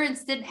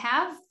parents didn't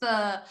have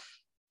the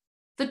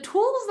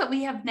tools that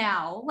we have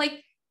now,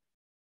 like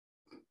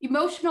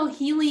emotional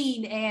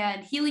healing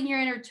and healing your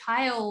inner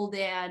child,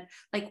 and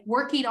like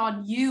working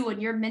on you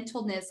and your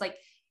mentalness. Like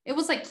it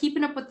was like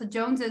keeping up with the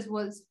Joneses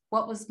was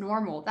what was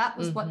normal. That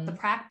was what the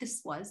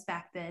practice was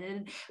back then.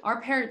 And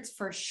our parents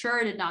for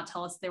sure did not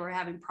tell us they were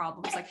having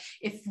problems. Like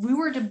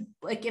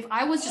if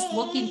I was just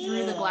looking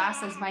through the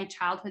glass as my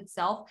childhood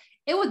self,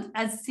 it would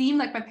seem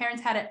like my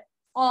parents had it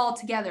all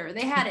together.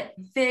 They had it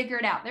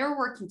figured out. They were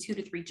working 2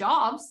 to 3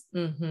 jobs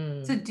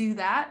to do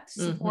that,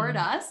 to support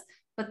us,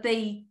 but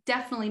they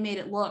definitely made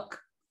it look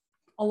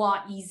a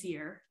lot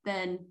easier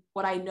than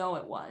what I know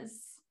it was.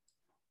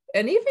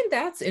 And even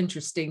that's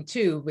interesting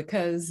too,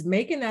 because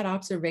making that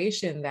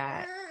observation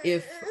that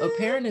if a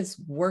parent is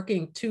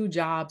working 2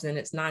 jobs, and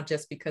it's not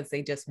just because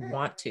they just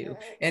want to,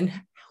 and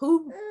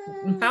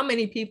how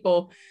many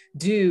people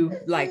do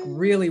like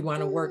really want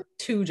to work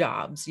 2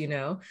 jobs,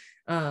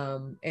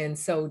 and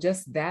so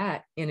just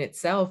that in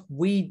itself,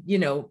 we,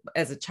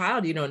 as a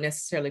child, you don't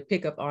necessarily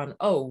pick up on,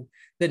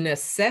 the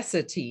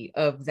necessity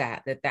of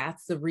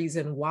that's the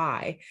reason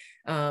why,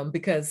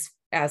 because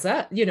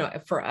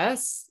for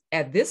us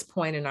at this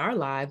point in our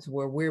lives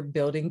where we're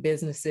building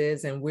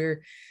businesses and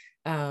we're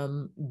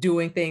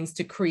doing things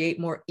to create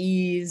more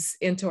ease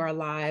into our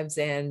lives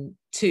and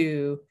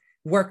to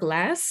work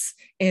less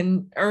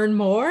and earn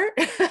more.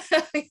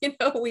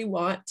 We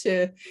want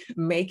to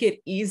make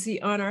it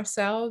easy on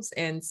ourselves.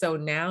 And so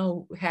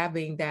now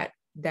having that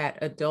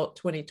adult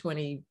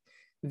 2020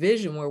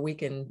 vision where we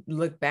can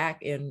look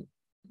back in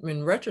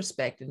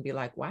retrospect and be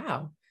like,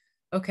 wow,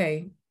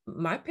 okay,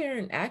 my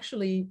parent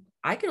actually,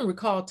 I can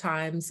recall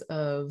times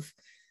of,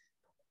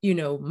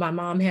 my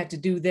mom had to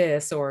do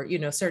this, or,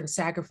 certain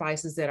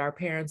sacrifices that our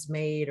parents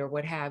made or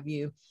what have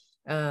you.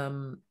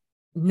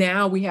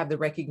 Now we have the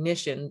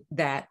recognition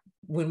that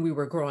when we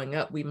were growing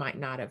up, we might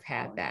not have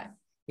had that.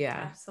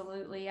 Yeah.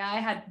 Absolutely. I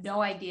had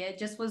no idea. It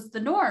just was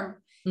the norm.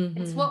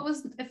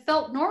 Mm-hmm. It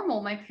felt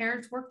normal. My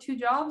parents worked 2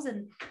 jobs,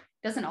 and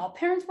doesn't all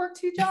parents work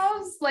 2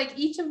 jobs? Like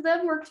each of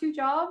them work 2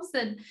 jobs,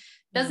 and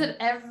doesn't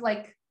ever,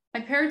 like,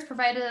 my parents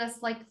provided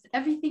us like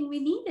everything we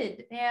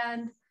needed.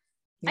 And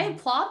I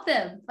applaud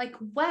them. Like,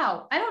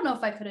 wow, I don't know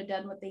if I could have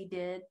done what they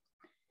did.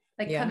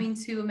 Like coming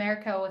to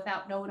America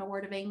without knowing a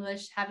word of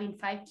English, having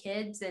 5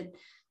 kids and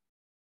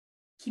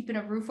keeping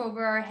a roof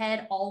over our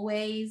head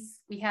always.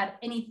 We had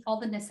all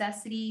the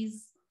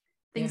necessities,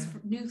 things for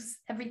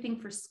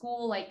everything for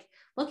school. Like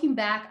looking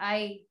back,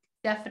 I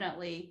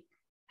definitely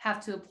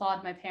have to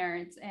applaud my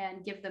parents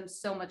and give them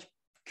so much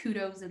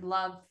kudos and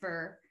love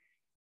for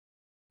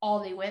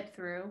all they went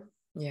through.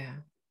 Yeah.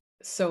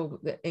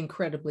 So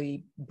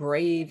incredibly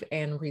brave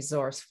and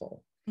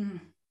resourceful.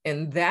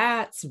 And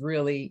that's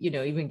really,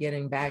 even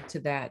getting back to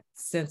that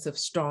sense of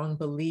strong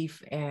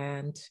belief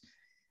and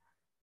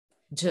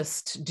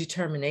just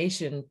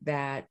determination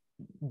that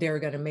they're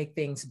going to make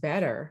things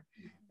better,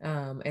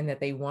 and that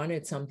they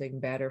wanted something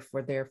better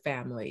for their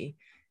family.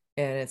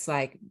 And it's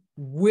like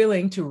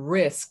willing to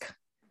risk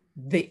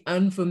the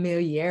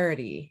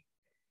unfamiliarity,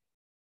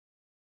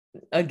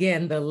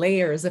 again, the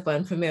layers of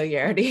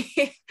unfamiliarity,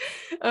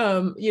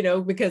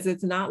 because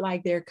it's not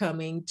like they're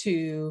coming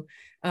to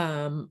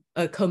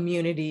a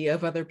community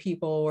of other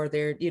people, or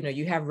they're,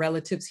 you have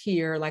relatives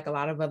here, like a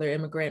lot of other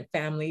immigrant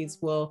families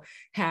will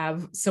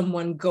have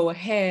someone go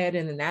ahead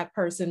and then that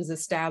person's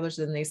established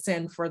and they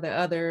send for the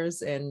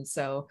others. And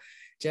so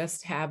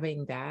just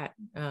having that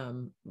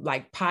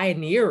like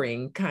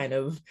pioneering kind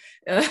of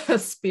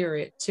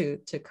spirit to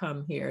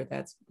come here,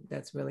 that's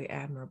really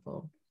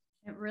admirable.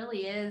 It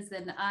really is.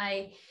 And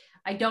I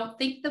don't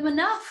thank them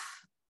enough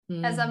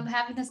as I'm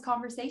having this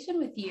conversation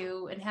with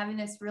you and having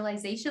this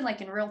realization,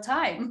 like in real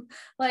time,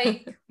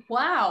 like,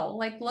 wow,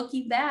 like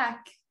looking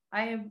back,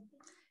 I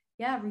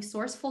am,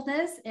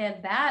 resourcefulness.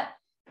 And that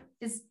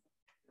is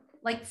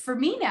like, for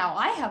me now,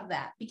 I have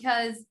that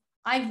because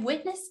I've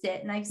witnessed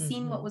it and I've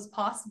seen what was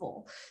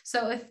possible.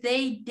 So if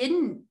they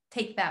didn't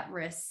take that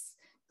risk,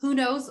 who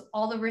knows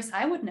all the risks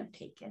I wouldn't have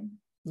taken.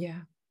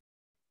 Yeah.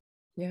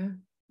 Yeah.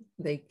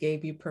 They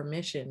gave you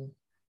permission.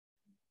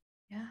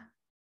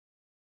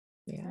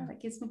 Yeah,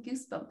 that gives me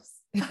goosebumps.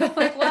 I'm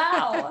like,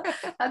 wow,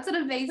 that's an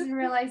amazing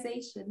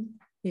realization.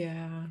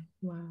 Yeah,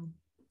 wow.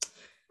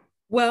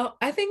 Well,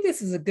 I think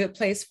this is a good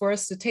place for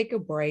us to take a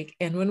break.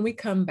 And when we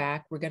come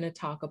back, we're going to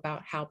talk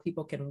about how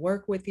people can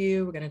work with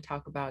you. We're going to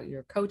talk about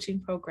your coaching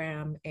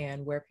program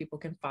and where people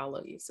can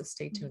follow you. So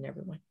stay tuned,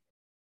 everyone.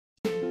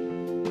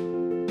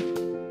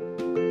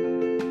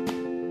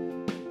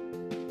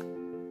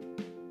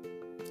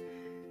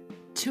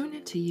 Tune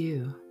into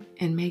you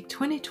and make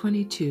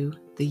 2022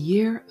 the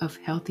year of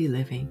healthy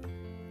living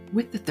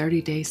with the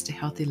 30 Days to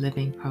Healthy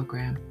Living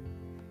program.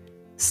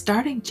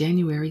 Starting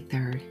January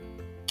 3rd,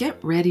 get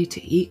ready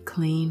to eat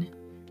clean,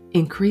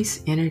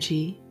 increase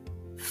energy,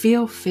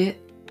 feel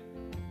fit,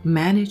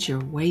 manage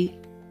your weight,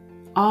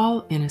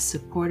 all in a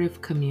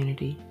supportive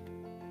community.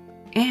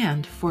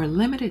 And for a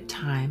limited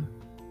time,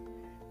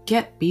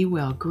 get Be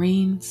Well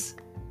Greens,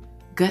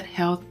 Gut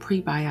Health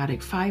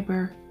Prebiotic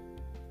Fiber,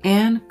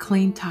 and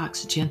Clean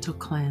Tox Gentle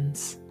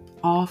Cleanse,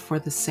 all for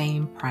the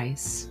same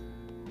price.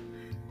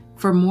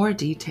 For more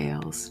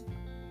details,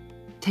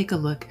 take a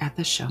look at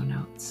the show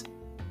notes.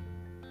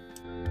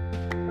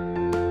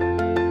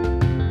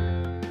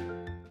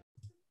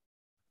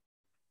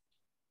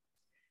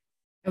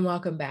 And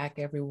welcome back,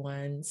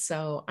 everyone.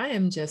 So I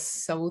am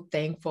just so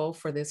thankful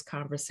for this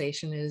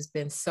conversation. It has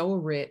been so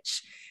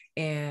rich,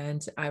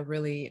 and I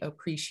really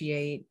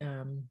appreciate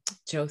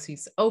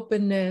Josie's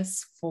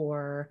openness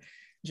for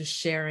just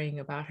sharing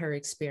about her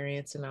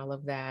experience and all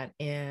of that.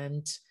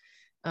 And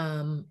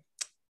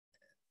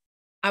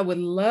I would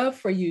love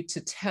for you to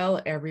tell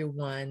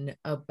everyone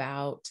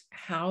about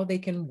how they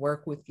can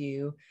work with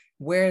you,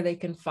 where they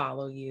can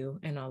follow you,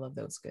 and all of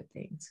those good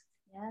things.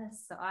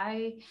 Yes, so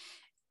I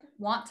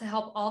want to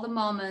help all the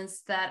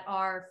mamas that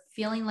are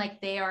feeling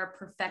like they are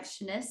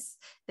perfectionists.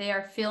 They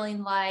are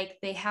feeling like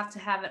they have to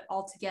have it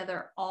all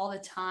together all the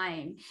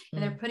time.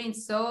 And they're putting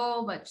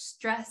so much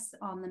stress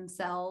on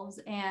themselves,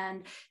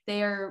 and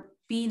they're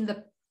being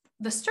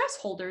the stress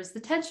holders, the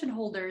tension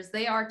holders,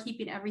 they are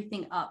keeping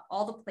everything up,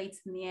 all the plates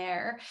in the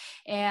air.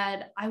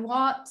 And I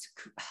want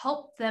to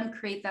help them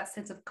create that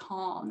sense of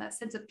calm, that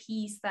sense of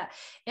peace, that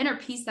inner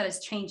peace that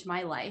has changed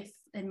my life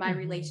and my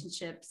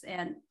relationships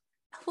and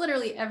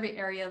literally every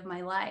area of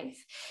my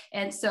life.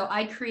 And so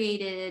I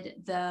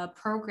created the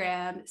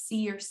program,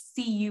 see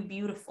you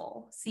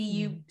beautiful,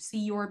 see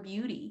your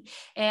beauty.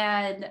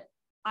 And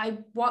I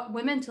want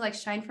women to like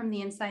shine from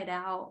the inside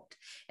out.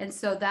 And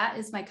so that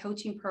is my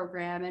coaching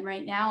program. And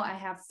right now I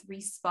have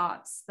 3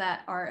 spots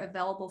that are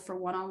available for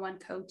one-on-one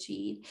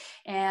coaching.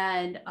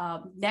 And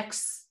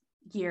next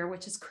year,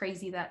 which is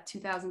crazy that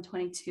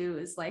 2022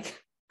 is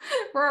like,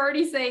 we're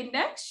already saying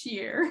next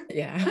year.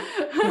 Yeah.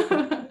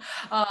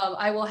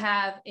 I will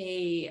have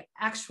a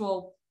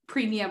actual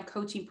premium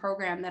coaching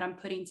program that I'm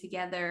putting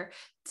together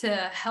to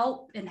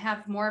help and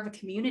have more of a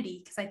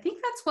community, because I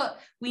think that's what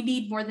we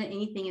need more than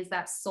anything, is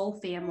that soul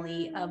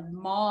family of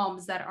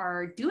moms that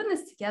are doing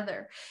this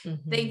together.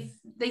 They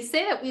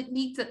say that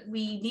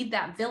we need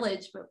that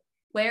village, but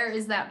where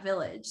is that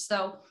village?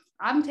 So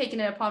I'm taking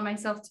it upon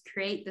myself to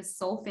create this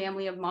soul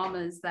family of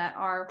mamas that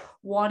are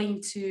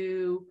wanting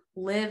to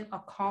live a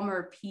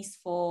calmer,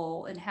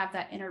 peaceful, and have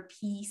that inner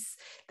peace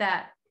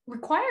that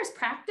requires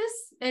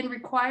practice and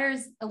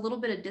requires a little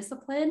bit of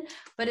discipline,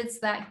 but it's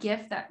that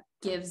gift that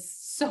gives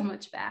so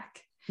much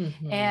back.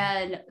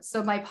 And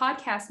so my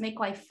podcast, Make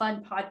Life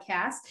Fun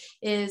podcast,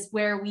 is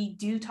where we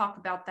do talk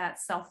about that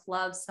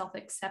self-love,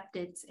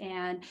 self-acceptance,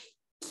 and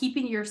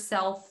keeping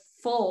yourself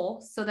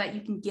full so that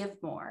you can give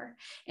more.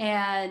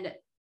 And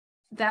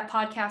that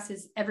podcast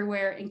is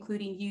everywhere,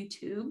 including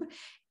YouTube.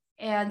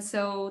 And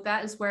so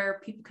that is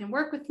where people can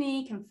work with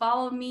me, can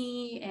follow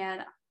me.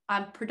 And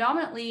I'm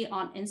predominantly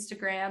on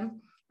Instagram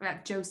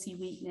at Josie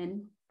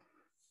Wheatman.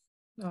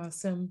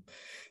 Awesome.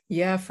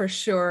 Yeah, for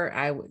sure.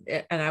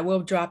 I will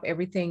drop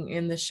everything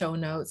in the show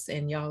notes,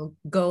 and y'all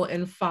go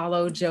and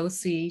follow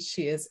Josie.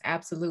 She is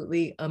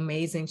absolutely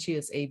amazing. She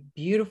is a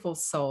beautiful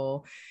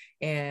soul.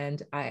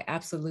 And I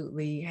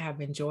absolutely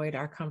have enjoyed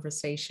our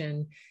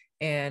conversation.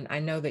 And I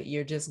know that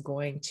you're just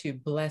going to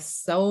bless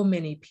so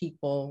many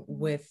people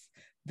with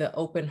the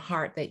open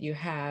heart that you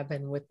have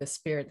and with the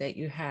spirit that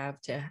you have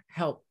to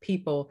help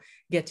people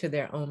get to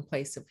their own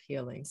place of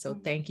healing. So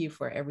thank you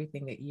for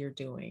everything that you're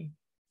doing.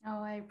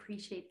 Oh, I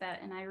appreciate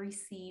that. And I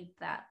received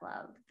that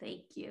love.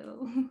 Thank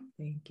you.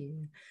 Thank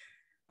you.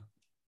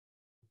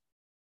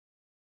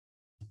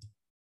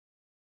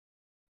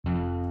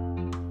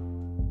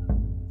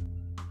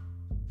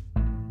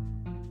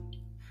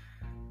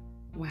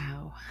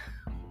 Wow.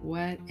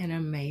 What an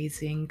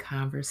amazing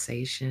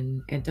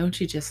conversation. And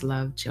don't you just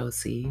love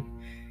Josie?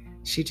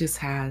 She just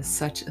has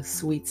such a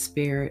sweet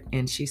spirit,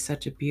 and she's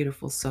such a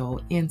beautiful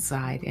soul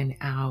inside and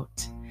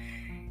out.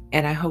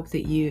 And I hope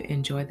that you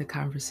enjoyed the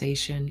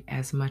conversation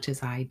as much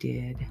as I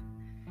did.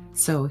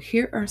 So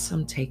here are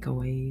some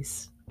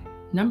takeaways.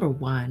 Number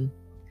 1,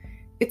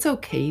 it's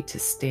okay to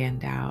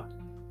stand out.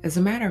 As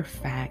a matter of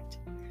fact,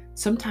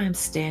 sometimes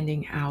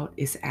standing out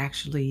is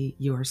actually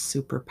your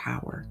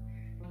superpower.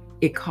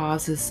 It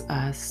causes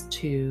us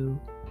to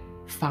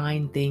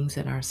find things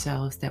in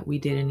ourselves that we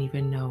didn't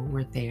even know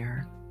were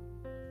there.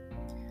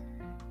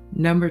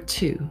 Number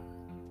 2,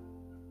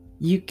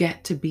 you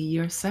get to be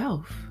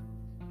yourself.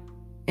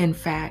 In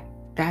fact,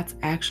 that's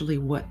actually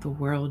what the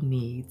world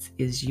needs,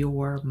 is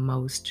your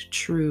most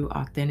true,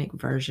 authentic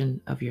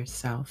version of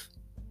yourself.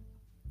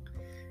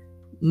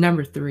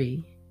 Number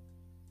 3,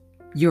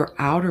 your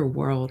outer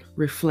world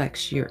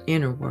reflects your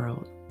inner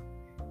world,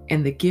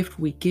 and the gift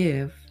we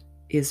give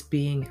is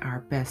being our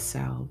best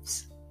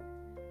selves.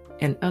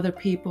 And other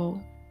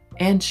people,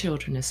 and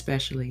children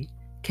especially,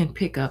 can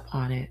pick up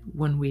on it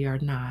when we are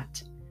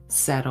not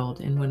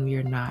settled and when we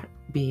are not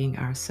being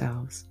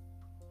ourselves.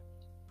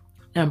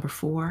 Number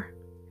 4,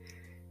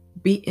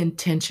 be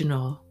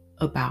intentional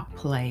about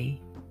play.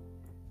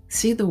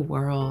 See the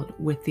world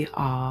with the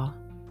awe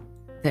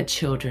that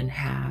children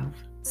have.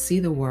 See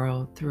the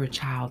world through a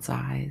child's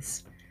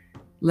eyes.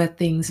 Let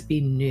things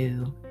be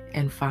new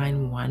and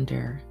find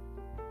wonder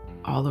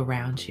all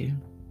around you.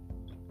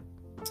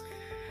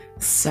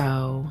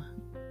 So,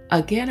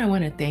 again, I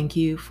want to thank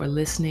you for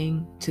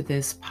listening to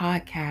this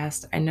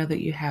podcast. I know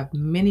that you have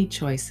many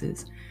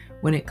choices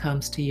when it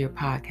comes to your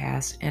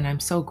podcast, and I'm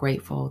so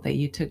grateful that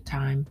you took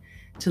time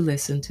to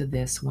listen to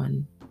this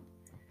one.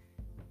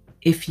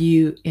 If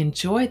you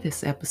enjoyed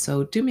this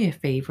episode, do me a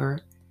favor,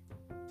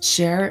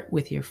 share it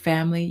with your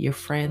family, your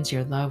friends,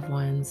 your loved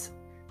ones.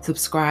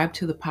 Subscribe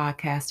to the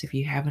podcast if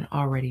you haven't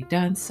already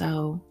done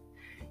so.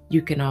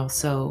 You can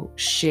also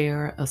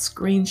share a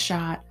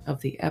screenshot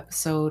of the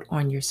episode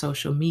on your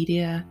social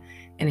media.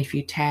 And if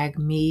you tag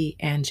me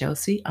and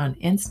Josie on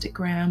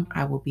Instagram,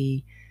 I will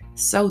be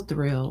so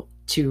thrilled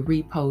to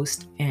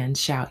repost and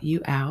shout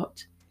you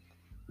out.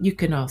 You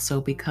can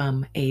also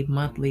become a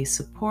monthly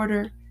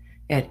supporter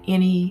at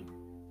any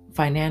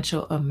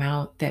financial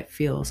amount that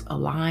feels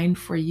aligned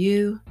for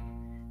you.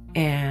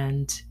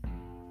 And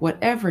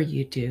whatever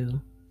you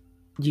do,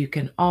 you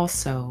can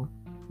also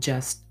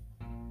just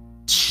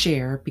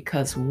share,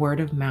 because word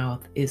of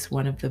mouth is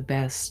one of the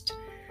best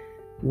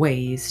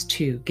ways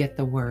to get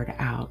the word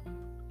out.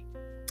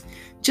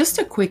 Just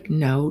a quick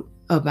note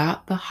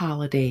about the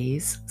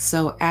holidays.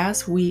 So,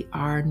 as we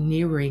are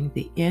nearing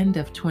the end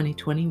of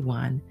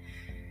 2021,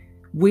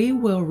 we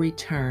will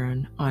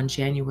return on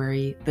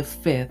January the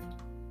 5th,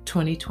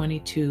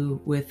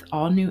 2022, with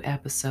all new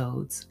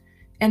episodes.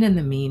 And in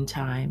the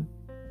meantime,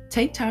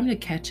 take time to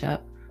catch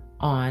up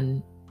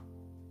on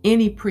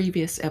any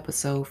previous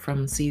episode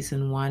from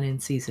season 1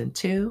 and season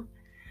 2.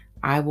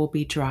 I will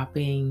be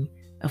dropping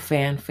a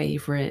fan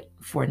favorite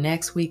for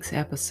next week's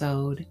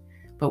episode,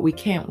 but we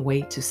can't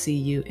wait to see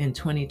you in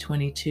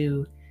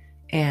 2022.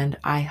 And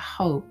I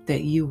hope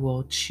that you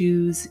will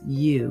choose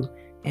you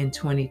in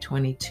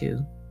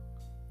 2022.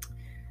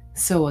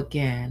 So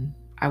again,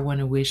 I want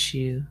to wish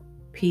you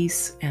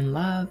peace and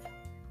love,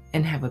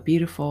 and have a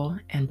beautiful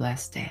and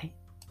blessed day.